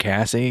mistake,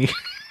 Cassie.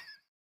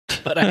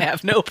 but I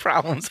have no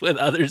problems with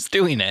others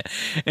doing it.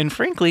 And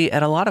frankly,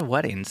 at a lot of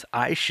weddings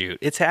I shoot,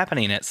 it's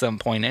happening at some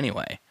point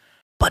anyway,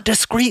 but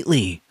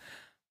discreetly.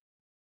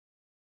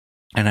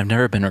 And I've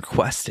never been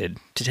requested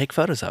to take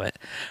photos of it.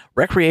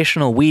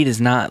 Recreational weed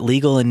is not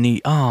legal in New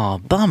York. Oh,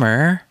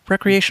 bummer.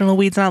 Recreational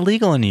weed's not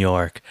legal in New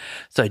York.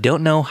 So I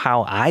don't know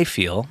how I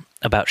feel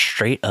about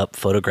straight up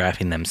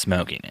photographing them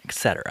smoking,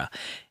 etc.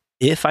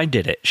 If I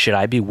did it, should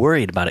I be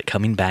worried about it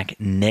coming back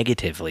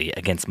negatively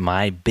against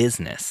my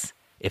business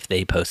if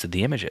they posted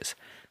the images?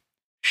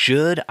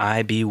 Should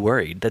I be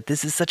worried that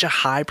this is such a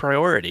high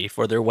priority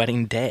for their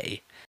wedding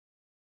day?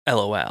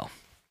 LOL.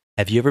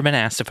 Have you ever been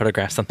asked to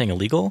photograph something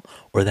illegal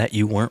or that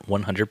you weren't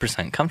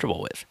 100%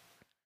 comfortable with?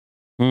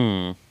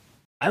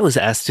 I was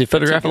asked to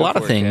photograph a lot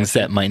of things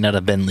that might not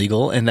have been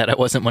legal and that I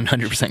wasn't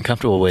 100%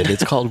 comfortable with.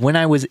 It's called When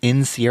I Was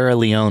in Sierra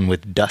Leone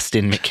with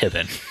Dustin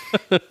McKibben.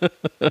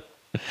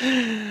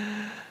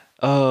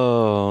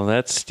 Oh,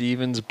 that's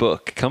Steven's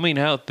book coming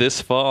out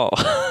this fall.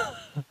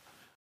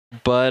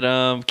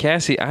 But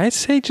Cassie, I'd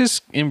say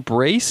just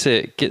embrace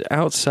it. Get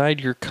outside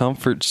your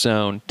comfort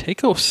zone.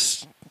 Take a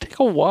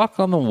walk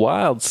on the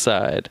wild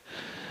side.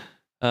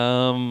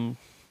 And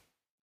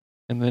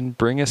then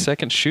bring a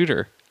second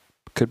shooter.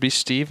 Could be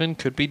Steven,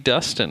 could be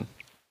Dustin.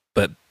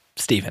 But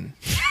Steven.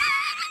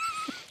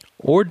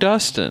 Or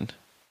Dustin.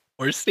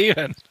 Or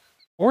Steven.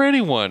 Or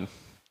anyone.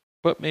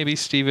 But maybe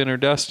Steven or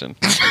Dustin.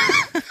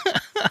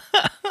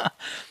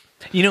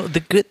 You know, the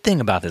good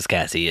thing about this,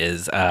 Cassie,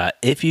 is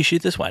if you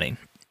shoot this wedding,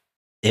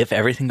 if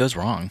everything goes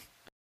wrong,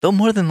 they'll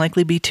more than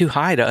likely be too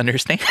high to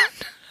understand.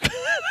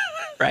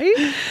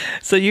 Right?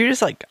 So you're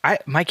just like,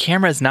 my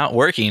camera's not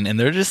working, and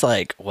they're just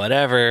like,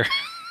 whatever.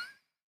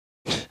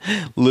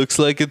 Looks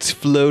like it's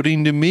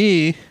floating to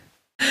me.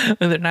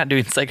 And they're not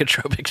doing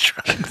psychotropic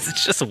drugs.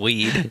 It's just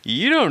weed.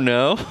 You don't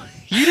know.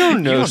 You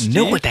don't know, You don't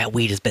know what that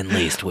weed has been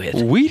laced with.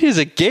 Weed is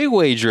a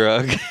gateway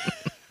drug.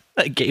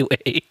 A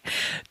gateway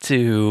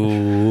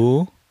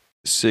to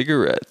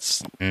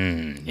cigarettes.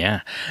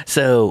 Yeah.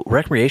 So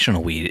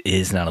recreational weed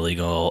is not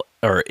illegal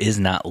or is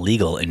not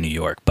legal in New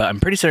York, but I'm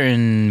pretty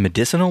certain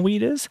medicinal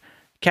weed is.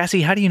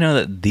 Cassie, how do you know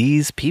that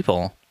these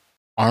people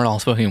aren't all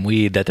smoking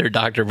weed that their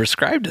doctor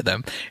prescribed to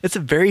them? It's a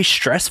very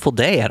stressful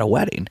day at a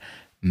wedding.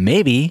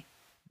 Maybe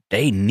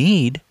they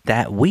need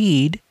that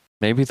weed.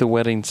 Maybe the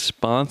wedding's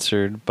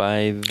sponsored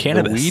by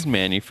Cannabis. the weed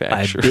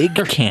manufacturer. By Big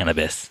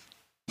Cannabis.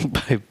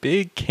 By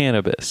Big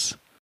Cannabis.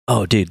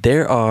 Oh, dude,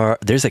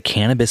 there's a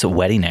cannabis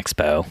wedding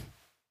expo.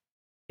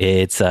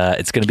 It's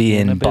going to be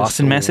in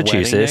Boston,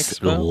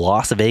 Massachusetts,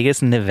 Las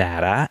Vegas,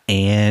 Nevada,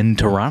 and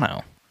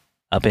Toronto,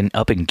 up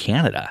in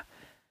Canada.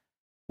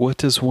 What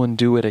does one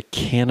do at a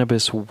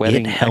cannabis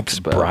wedding expo? It helps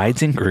expo?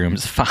 Brides and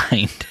grooms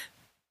find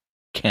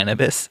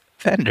cannabis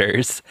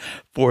vendors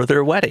for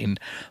their wedding,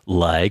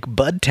 like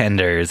bud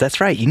tenders.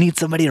 That's right. You need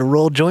somebody to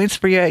roll joints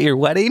for you at your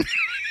wedding.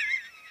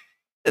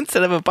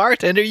 Instead of a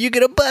bartender, you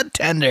get a bud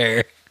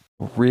tender.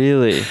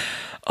 Really?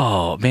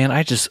 Oh man,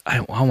 I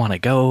want to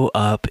go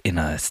up in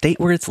a state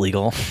where it's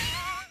legal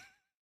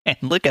and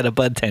look at a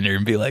bud tender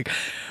and be like,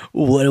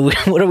 what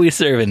are we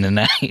serving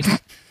tonight?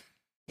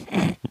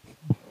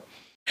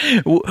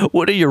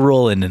 What are you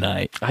rolling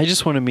tonight? I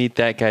just want to meet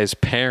that guy's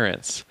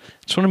parents.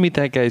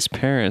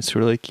 Who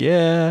are like,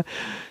 yeah.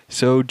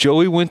 So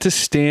Joey went to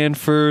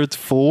Stanford,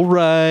 full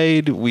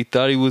ride. We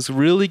thought he was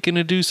really going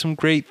to do some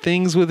great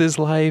things with his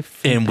life.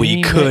 And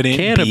we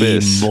couldn't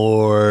be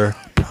more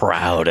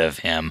proud of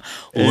him.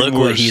 Look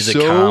what he's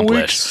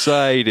accomplished.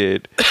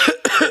 Excited.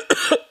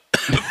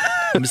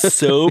 I'm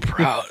so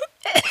proud.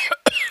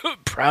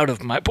 Proud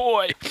of my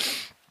boy.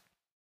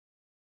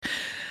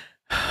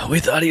 We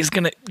thought he was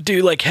going to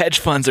do like hedge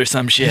funds or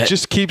some shit. He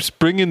just keeps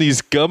bringing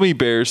these gummy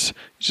bears.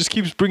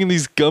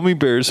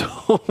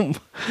 Home.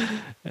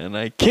 And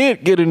I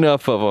can't get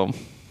enough of them.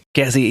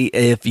 Cassie,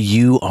 if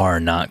you are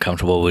not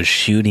comfortable with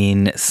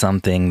shooting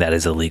something that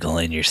is illegal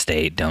in your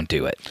state, don't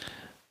do it.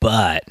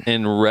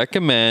 And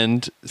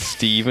recommend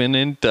Steven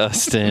and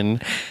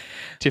Dustin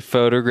to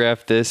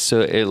photograph this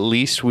so at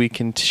least we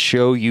can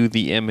show you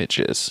the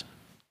images.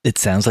 It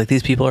sounds like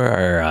these people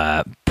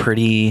are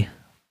pretty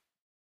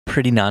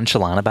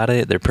nonchalant about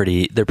it. They're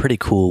pretty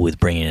cool with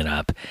bringing it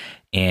up.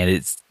 And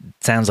it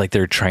sounds like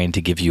they're trying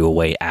to give you a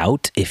way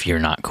out if you're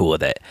not cool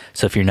with it.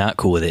 So if you're not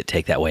cool with it,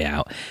 take that way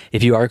out.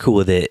 If you are cool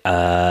with it,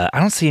 I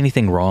don't see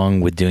anything wrong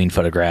with doing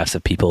photographs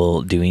of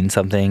people doing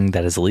something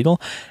that is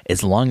illegal,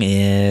 as long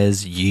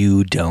as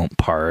you don't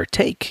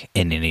partake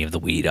in any of the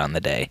weed on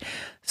the day.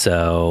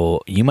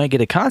 So you might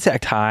get a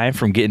contact high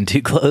from getting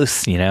too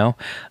close,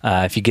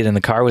 if you get in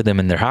the car with them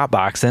and they're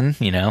hotboxing,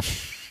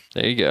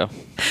 There you go.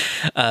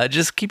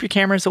 Just keep your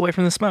cameras away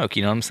from the smoke.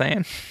 You know what I'm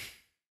saying?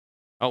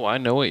 Oh, I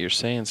know what you're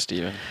saying,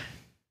 Steven.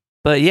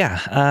 But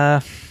yeah,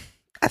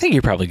 I think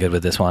you're probably good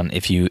with this one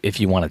if you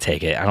want to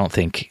take it. I don't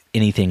think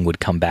anything would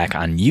come back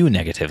on you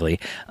negatively.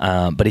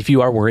 But if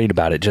you are worried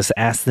about it, just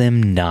ask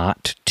them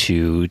not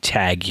to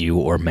tag you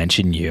or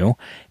mention you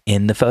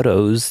in the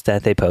photos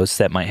that they post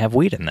that might have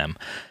weed in them.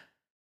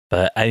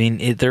 But I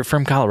mean, they're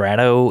from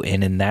Colorado,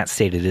 and in that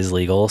state it is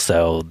legal,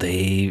 so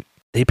they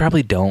they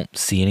probably don't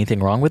see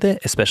anything wrong with it,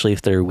 especially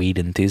if they're weed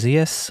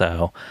enthusiasts.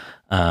 So,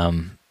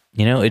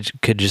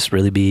 it could just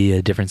really be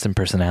a difference in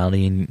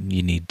personality, and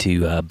you need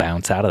to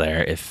bounce out of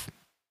there if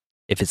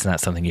it's not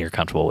something you're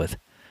comfortable with.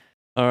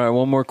 All right,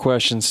 one more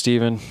question,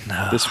 Steven.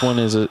 This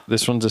one's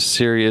a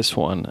serious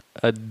one.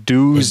 A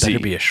doozy. It better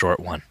be a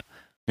short one.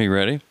 Are you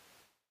ready?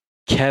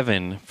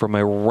 Kevin from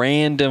a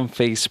random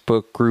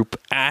Facebook group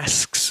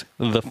asks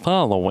the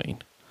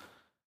following.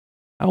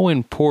 How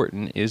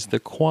important is the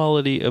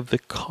quality of the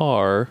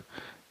car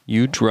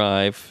you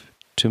drive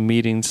to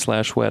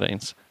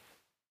meetings/weddings?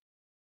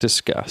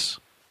 Discuss.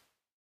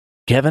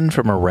 Kevin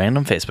from a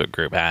random Facebook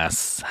group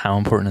asks, how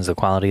important is the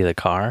quality of the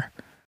car?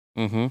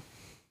 Mm-hmm.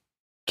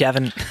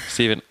 Kevin.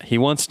 Steven, he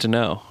wants to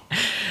know.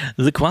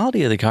 The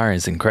quality of the car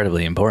is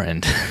incredibly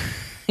important.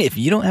 If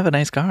you don't have a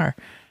nice car,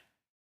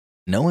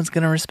 no one's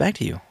going to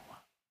respect you.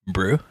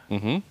 Brew?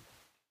 Mm-hmm.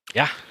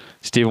 Yeah.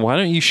 Steven, why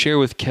don't you share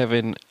with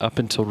Kevin up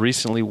until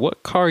recently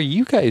what car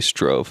you guys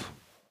drove?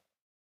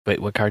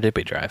 Wait, what car did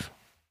we drive?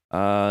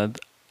 It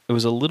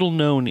was a little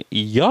known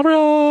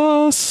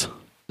Yaris.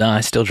 No,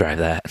 I still drive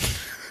that.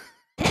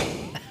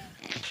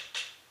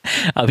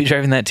 I'll be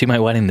driving that to my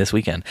wedding this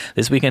weekend.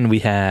 This weekend we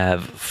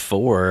have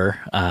 4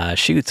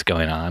 shoots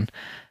going on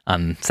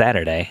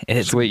Saturday.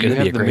 It's so wait, you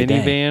have the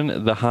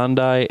minivan, the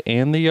Hyundai,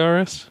 and the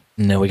Yaris?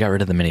 No, we got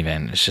rid of the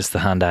minivan. It's just the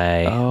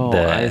Hyundai. Oh,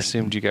 I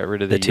assumed you got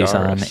rid of the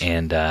Tucson Yaris.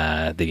 And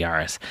the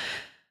Yaris.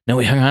 No,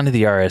 we hung on to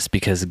the Yaris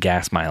because of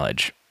gas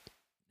mileage.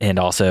 And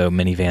also,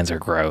 minivans are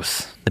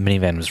gross. The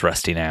minivan was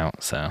rusting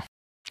out, so.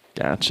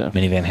 Gotcha.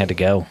 Minivan had to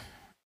go.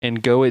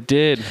 And go it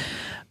did.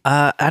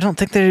 I don't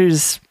think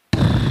there's...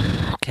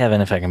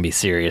 Kevin, if I can be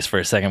serious for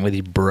a second with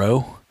you,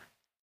 bro.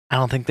 I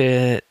don't think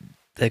the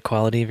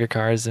quality of your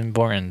car is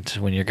important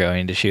when you're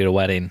going to shoot a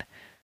wedding.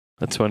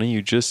 That's funny.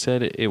 You just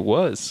said it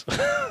was.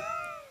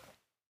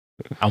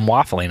 I'm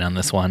waffling on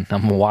this one.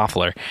 I'm a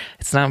waffler.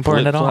 It's not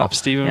important at all.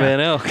 Steven Van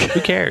Elk.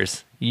 Who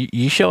cares?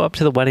 You show up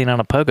to the wedding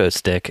on a pogo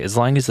stick. As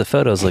long as the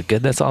photos look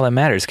good, that's all that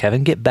matters.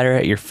 Kevin, get better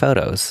at your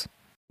photos.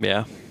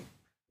 Yeah.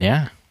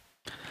 Yeah.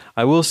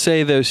 I will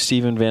say, though,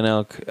 Steven Van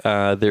Elk,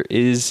 there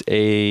is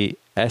a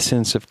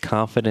essence of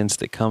confidence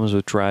that comes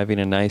with driving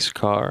a nice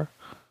car.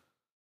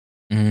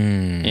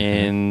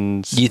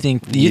 And you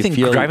think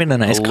driving a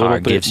nice car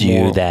gives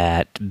you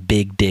that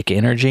big dick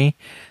energy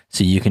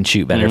so you can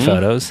shoot better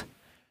photos?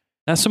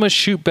 Not so much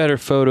shoot better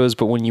photos,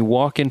 but when you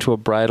walk into a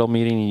bridal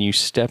meeting and you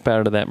step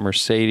out of that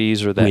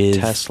Mercedes or that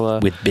Tesla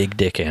with big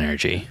dick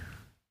energy,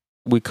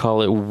 we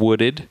call it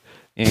wooded,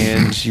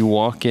 and you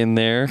walk in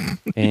there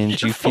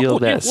and you feel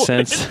that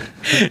sense.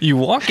 You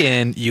walk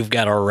in, you've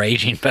got a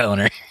raging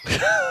boner.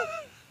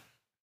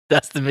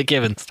 That's the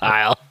McKibben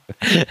style.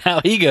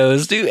 How he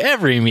goes to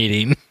every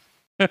meeting.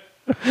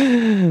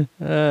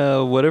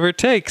 Whatever it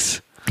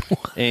takes.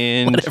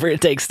 And whatever it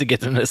takes to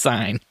get them to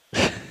sign.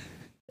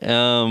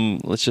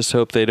 Let's just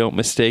hope they don't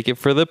mistake it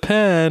for the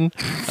pen.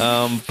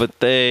 But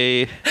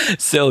they...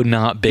 So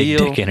not big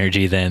dick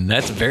energy then.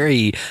 That's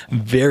very,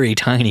 very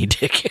tiny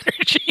dick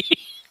energy.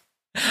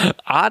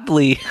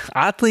 Oddly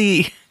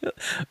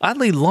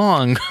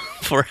long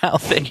for how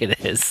thick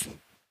it is.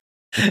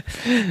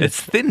 It's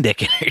thin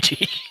dick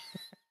energy.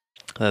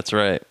 That's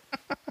right.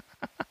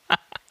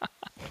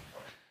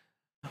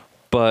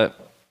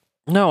 But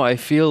no, I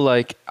feel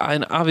like,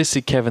 and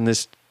obviously, Kevin,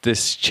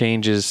 this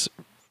changes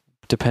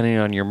depending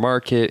on your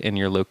market and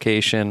your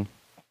location.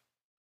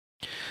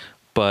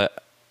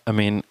 But I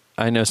mean,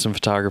 I know some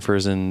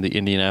photographers in the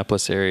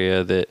Indianapolis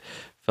area that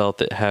felt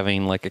that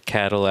having like a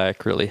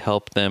Cadillac really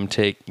helped them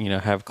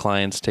have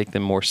clients take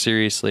them more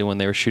seriously when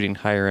they were shooting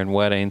higher end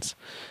weddings.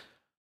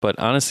 But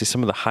honestly,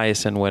 some of the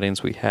highest end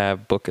weddings we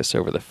have book us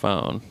over the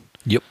phone.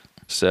 Yep.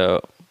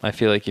 So I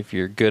feel like if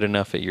you're good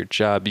enough at your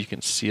job, you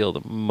can seal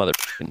the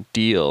motherfucking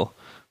deal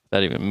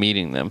without even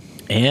meeting them.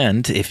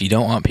 And if you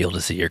don't want people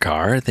to see your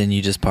car, then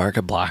you just park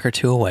a block or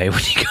 2 away when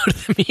you go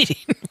to the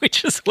meeting,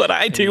 which is what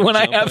I do when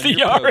I have the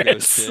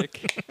Yaris.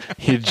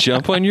 You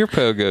jump on your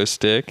pogo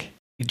stick.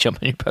 You jump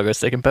on your pogo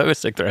stick and pogo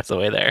stick the rest of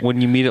the way there. When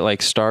you meet at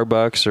like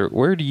Starbucks, or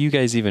where do you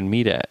guys even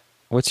meet at?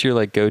 What's your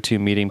like go-to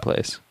meeting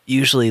place?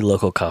 Usually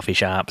local coffee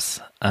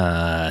shops,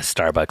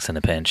 Starbucks in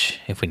a pinch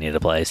if we need a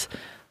place.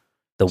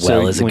 The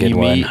Well is a good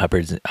one.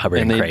 Hubbard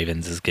and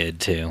Cravens is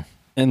good too.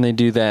 And they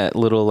do that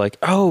little like,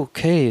 oh,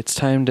 okay, it's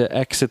time to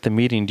exit the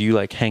meeting. Do you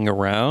like hang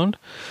around?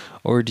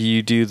 Or do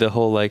you do the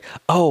whole like,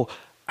 oh,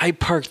 I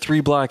parked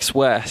 3 blocks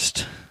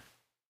west?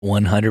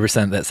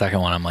 100% that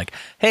second one. I'm like,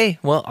 hey,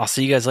 well, I'll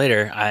see you guys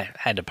later. I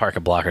had to park a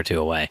block or 2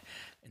 away.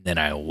 And then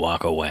I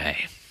walk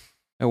away.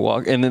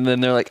 And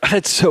then they're like,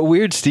 that's so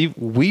weird, Steve.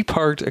 We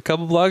parked a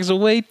couple blocks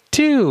away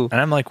too.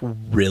 And I'm like,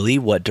 really?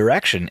 What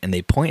direction? And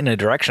they point in a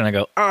direction. I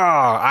go, oh,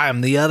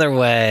 I'm the other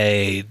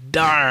way.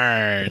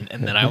 Darn.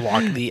 And then I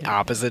walk the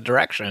opposite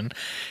direction.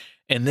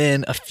 And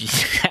then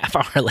half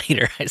hour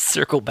later, I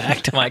circle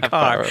back to my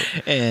car.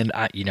 And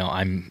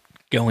I'm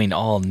going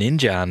all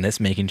ninja on this,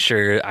 making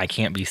sure I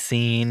can't be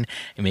seen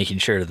and making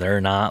sure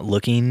they're not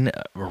looking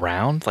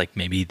around. Like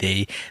maybe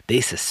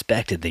they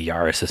suspected the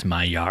Yaris is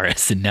my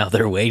Yaris, and now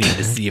they're waiting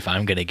to see if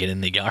I'm going to get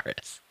in the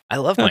Yaris. I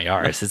love my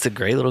Yaris. It's a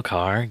great little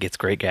car, gets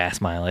great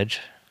gas mileage,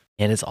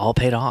 and it's all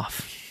paid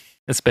off.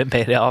 It's been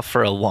paid off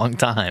for a long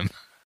time.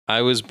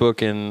 I was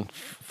booking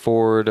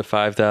 $4,000 to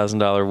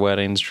 $5,000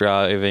 weddings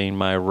driving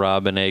my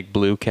Robin Egg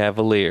Blue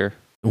Cavalier.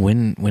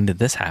 When did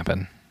this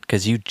happen?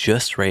 Because you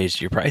just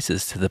raised your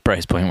prices to the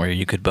price point where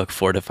you could book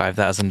 $4,000 to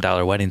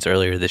 $5,000 weddings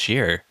earlier this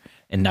year,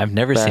 and I've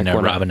never seen a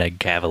Robin Egg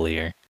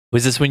Cavalier.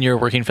 Was this when you were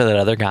working for that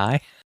other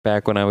guy?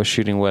 Back when I was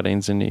shooting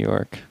weddings in New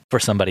York. For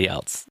somebody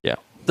else? Yeah.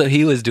 So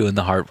he was doing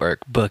the hard work,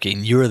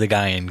 booking. You were the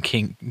guy in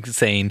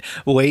saying,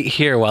 wait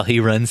here while he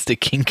runs to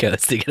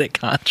Kinko's to get a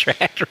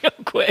contract real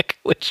quick,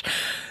 which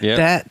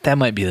that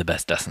might be the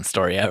best Dustin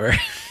story ever.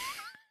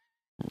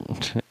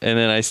 And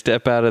then I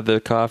step out of the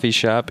coffee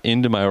shop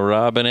into my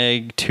Robin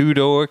Egg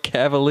 2-door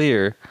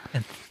Cavalier.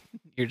 And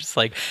you're just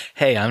like,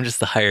 hey, I'm just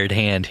the hired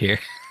hand here.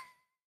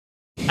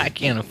 I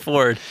can't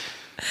afford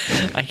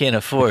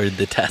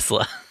the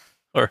Tesla.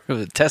 Or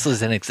Teslas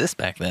didn't exist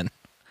back then.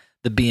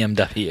 The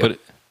BMW.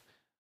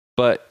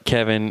 But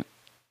Kevin,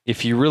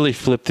 if you really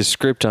flip the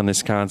script on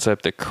this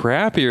concept, the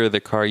crappier the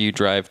car you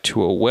drive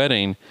to a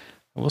wedding,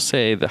 I will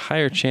say the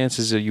higher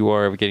chances you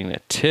are of getting a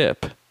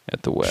tip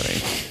at the wedding.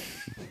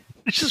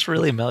 Just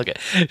really milk it.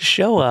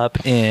 Show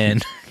up in,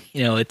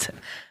 it's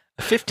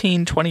a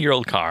 15,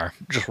 20-year-old car,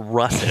 just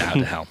rusted out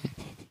to hell.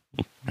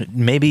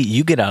 Maybe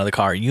you get out of the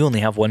car, you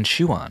only have one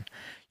shoe on.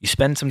 You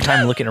spend some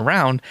time looking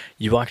around,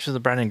 you walk to the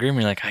bride and groom,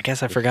 you're like, I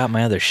guess I forgot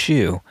my other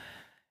shoe.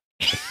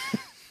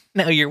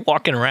 Now you're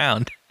walking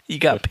around, you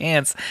got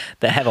pants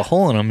that have a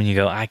hole in them, and you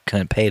go, I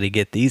couldn't pay to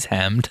get these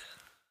hemmed.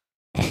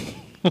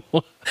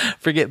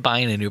 Forget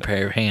buying a new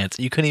pair of pants.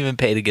 You couldn't even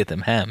pay to get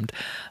them hemmed.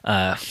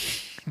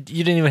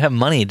 You didn't even have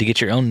money to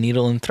get your own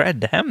needle and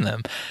thread to hem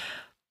them.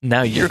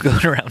 Now you're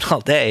going around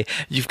all day.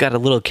 You've got a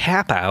little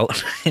cap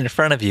out in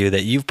front of you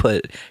that you've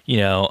put,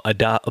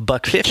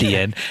 $1.50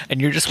 in,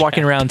 and you're just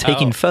walking around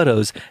taking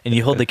photos, and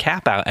you hold the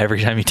cap out every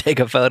time you take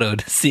a photo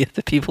to see if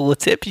the people will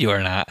tip you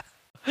or not.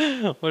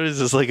 What is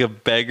this, like a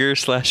beggar /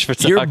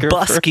 photographer? You're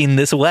busking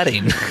this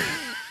wedding.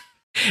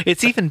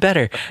 It's even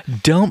better.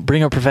 Don't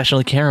bring a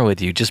professional camera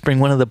with you. Just bring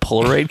one of the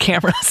Polaroid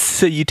cameras.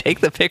 So you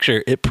take the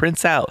picture, it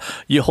prints out,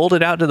 you hold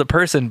it out to the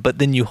person, but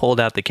then you hold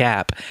out the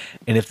cap.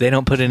 And if they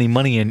don't put any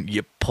money in,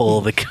 you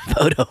pull the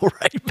photo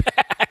right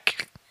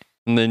back.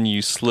 And then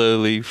you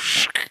slowly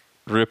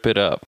rip it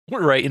up.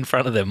 Right in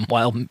front of them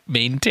while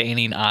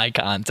maintaining eye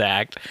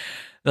contact.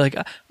 They're like,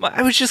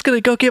 I was just going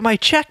to go get my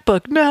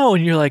checkbook. No.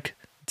 And you're like,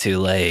 too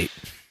late.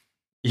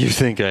 You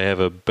think I have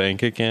a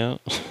bank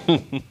account?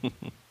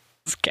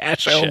 It's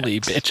cash only,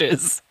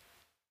 bitches.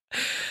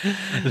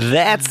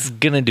 That's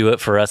going to do it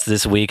for us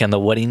this week on the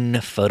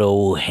Wedding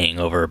Photo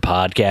Hangover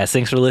podcast.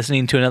 Thanks for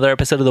listening to another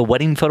episode of the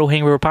Wedding Photo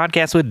Hangover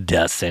podcast with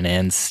Dustin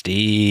and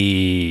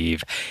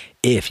Steve.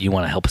 If you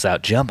want to help us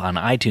out, jump on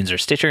iTunes or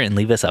Stitcher and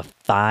leave us a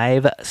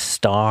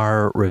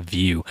 5-star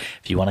review.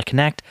 If you want to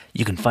connect,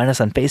 you can find us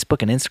on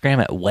Facebook and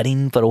Instagram at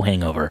Wedding Photo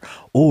Hangover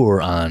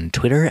or on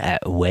Twitter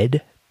at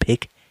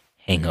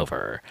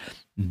WedPicHangover.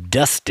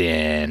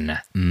 Dustin,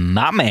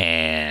 my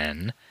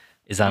man,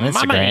 is on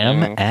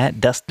Instagram at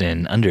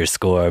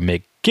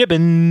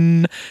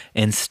Dustin_McKibben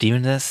and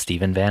Steven is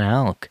Steven Van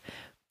Elk.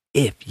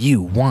 If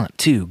you want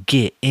to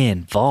get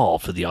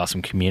involved with the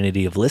awesome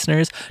community of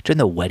listeners, join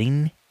the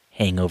Wedding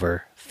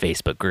Hangover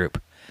Facebook group.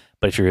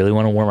 But if you really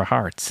want to warm our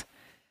hearts,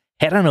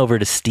 head on over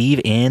to Steve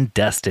and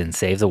Dustin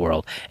Save the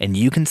World, and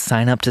you can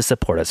sign up to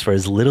support us for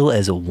as little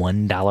as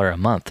 $1 a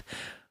month,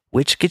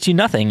 which gets you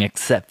nothing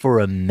except for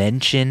a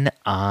mention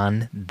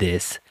on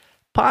this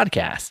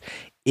podcast.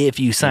 If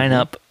you sign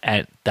up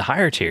at the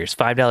higher tiers,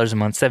 $5 a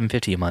month,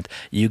 $7.50 a month,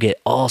 you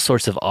get all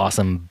sorts of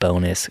awesome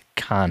bonus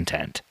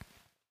content.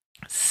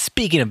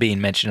 Speaking of being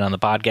mentioned on the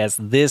podcast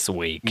this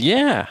week.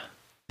 Yeah.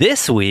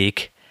 This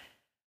week,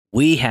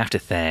 we have to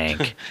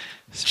thank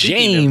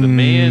James, the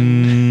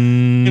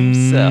man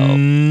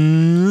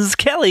himself.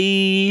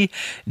 Kelly.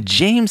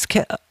 James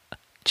Kelly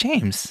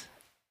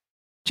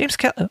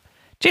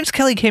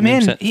came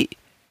in.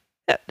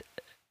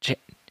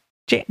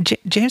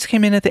 James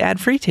came in at the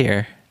ad-free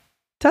tier.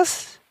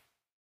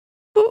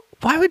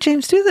 Why would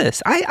James do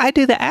this? I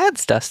do the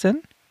ads,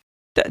 Dustin.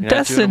 You're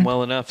not doing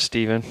well enough,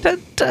 Steven.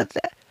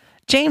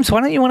 James,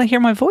 why don't you want to hear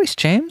my voice,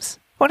 James?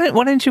 Why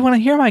didn't you want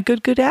to hear my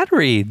good ad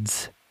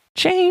reads?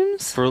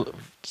 James? For a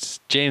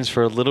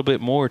little bit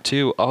more,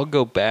 too, I'll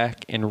go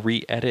back and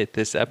re-edit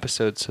this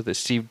episode so that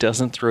Steve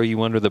doesn't throw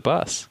you under the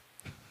bus.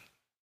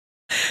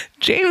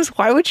 James,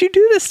 why would you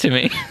do this to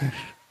me?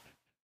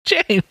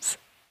 James,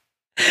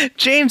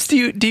 do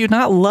you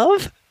not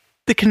love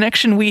the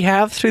connection we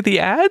have through the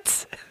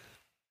ads?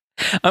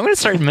 I'm going to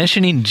start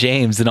mentioning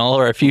James in all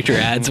of our future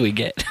ads we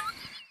get.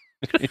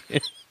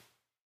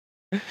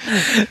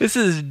 This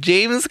is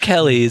James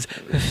Kelly's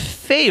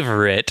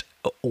favorite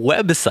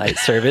website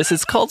service.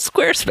 It's called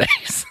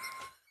Squarespace.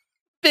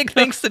 Big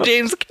thanks to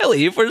James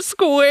Kelly for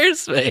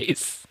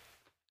Squarespace.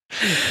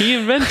 He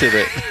invented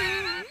it.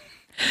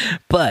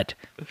 But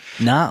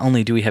not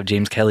only do we have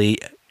James Kelly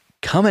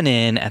coming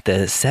in at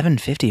the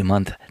 $7.50 a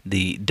month,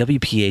 the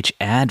WPH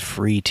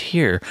ad-free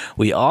tier,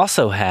 we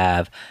also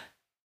have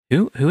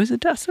who is it,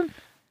 Dustin?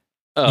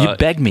 You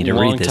begged me to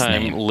read this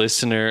name.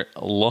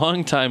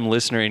 Longtime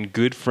listener and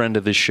good friend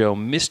of the show,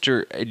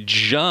 Mr.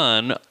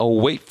 John,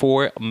 wait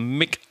for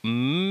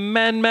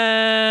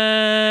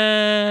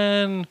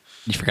McManaman.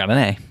 You forgot an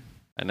A.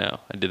 I know.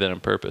 I did that on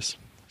purpose.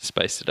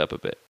 Spiced it up a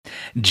bit.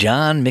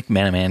 John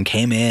McManaman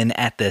came in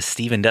at the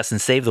Stephen Dustin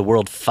Save the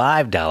World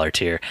 $5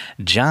 tier.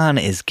 John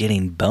is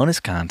getting bonus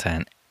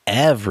content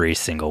every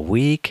single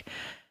week.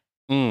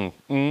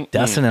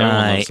 Dustin and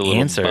I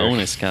answer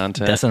bonus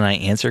content. Dustin and I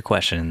answer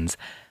questions.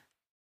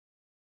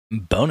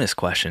 Bonus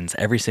questions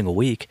every single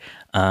week.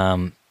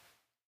 And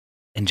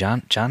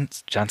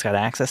John's got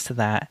access to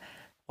that.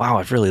 Wow,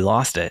 I've really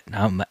lost it.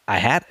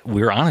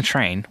 We were on a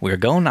train. We were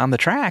going on the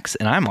tracks,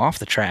 and I'm off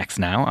the tracks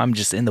now. I'm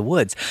just in the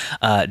woods.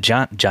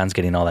 John's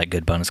getting all that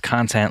good bonus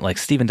content, like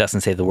Stephen Dustin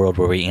Save the World,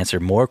 where we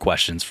answer more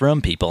questions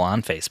from people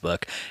on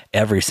Facebook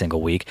every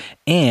single week.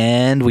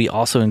 And we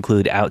also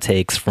include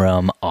outtakes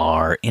from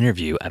our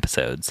interview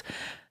episodes.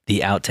 The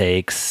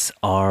outtakes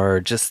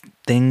are just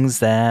things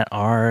that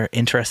are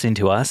interesting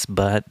to us,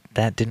 but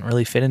that didn't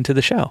really fit into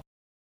the show.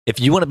 If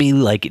you want to be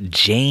like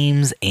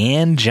James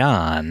and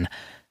John,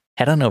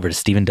 head on over to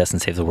Stephen Dustin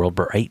Save the World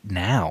right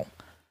now,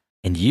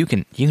 and you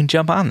can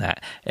jump on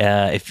that.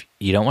 If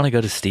you don't want to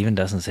go to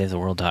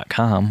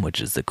StephenDustinSaveTheWorld.com,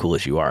 which is the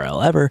coolest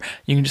URL ever,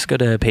 you can just go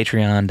to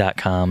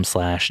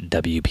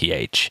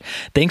patreon.com/WPH.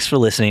 Thanks for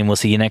listening. We'll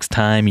see you next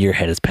time. Your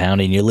head is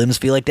pounding, your limbs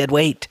feel like dead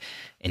weight,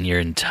 and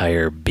your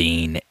entire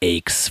being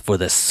aches for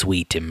the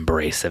sweet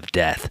embrace of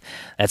death.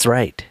 That's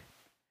right.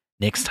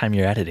 Next time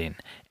you're editing,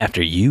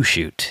 after you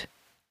shoot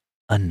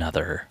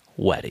another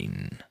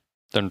wedding.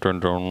 Dun, dun,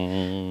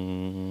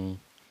 dun.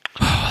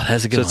 Oh,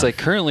 that's a good one. So it's like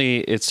currently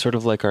it's sort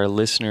of like our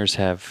listeners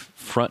have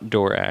front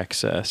door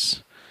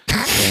access.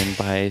 And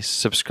by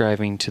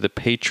subscribing to the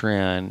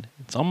Patreon,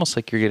 it's almost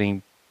like you're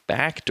getting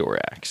backdoor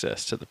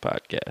access to the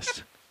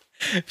podcast.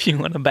 If you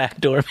want to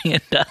backdoor me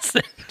and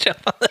Dustin, jump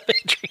on the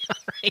Patreon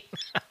right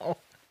now.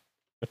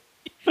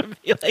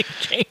 You'd be like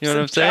James You know what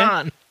I'm and saying?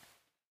 John.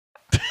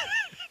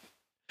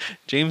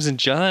 James and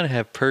John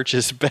have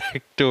purchased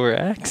backdoor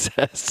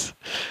access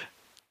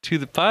to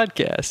the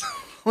podcast.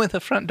 When the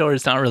front door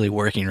is not really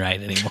working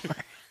right anymore.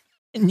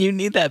 And you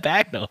need that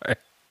back door.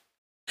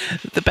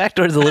 The back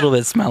door is a little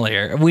bit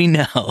smellier. We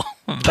know.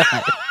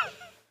 But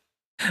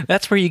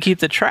that's where you keep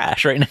the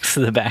trash, right next to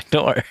the back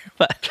door.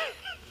 But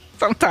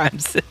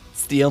sometimes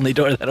it's the only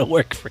door that'll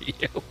work for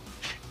you.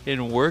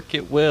 And work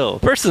it will.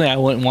 Personally, I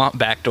wouldn't want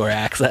backdoor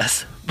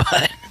access,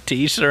 but to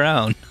each their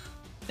own.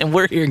 And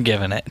we're here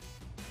giving it.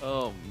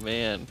 Oh,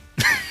 man.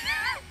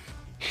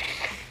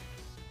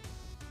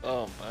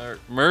 Oh,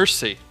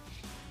 mercy.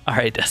 All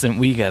right, Dustin,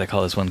 we got to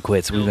call this one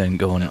quits. We've been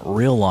going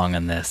real long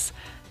on this.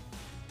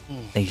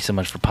 Thank you so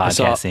much for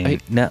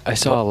podcasting. I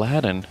saw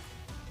Aladdin.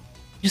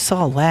 You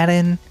saw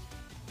Aladdin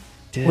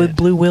with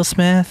Blue Will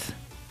Smith?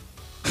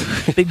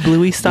 Big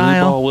Bluey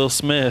style? Blue Ball Will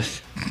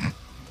Smith.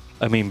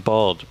 I mean,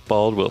 bald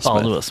Will Smith.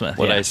 Bald Will Smith,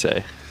 What'd yeah. I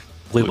say?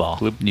 Blue ball.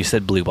 You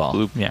said blue ball.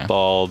 Blue yeah.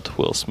 Bald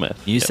Will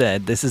Smith. You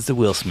said this is the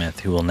Will Smith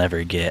who will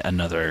never get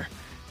another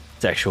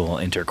sexual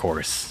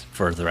intercourse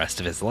for the rest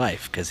of his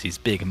life because he's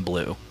big and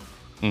blue.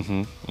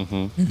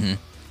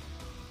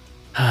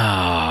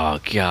 Oh,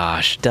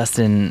 gosh.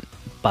 Dustin,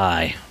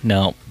 bye.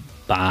 No,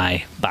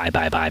 bye. Bye.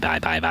 Bye.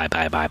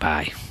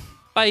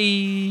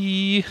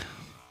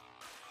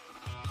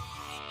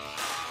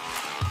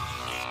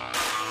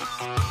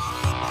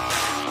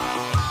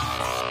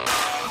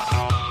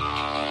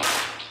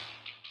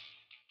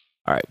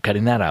 All right,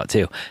 cutting that out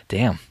too.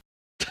 Damn.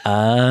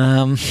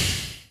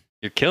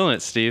 You're killing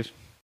it, Steve.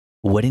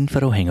 Wedding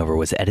Photo Hangover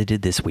was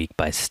edited this week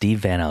by Steve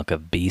Van Elk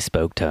of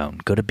Bespoke Tone.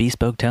 Go to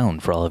Bespoke Tone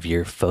for all of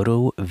your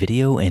photo,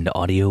 video, and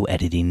audio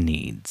editing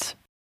needs.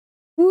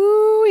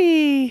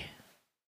 Woo-wee.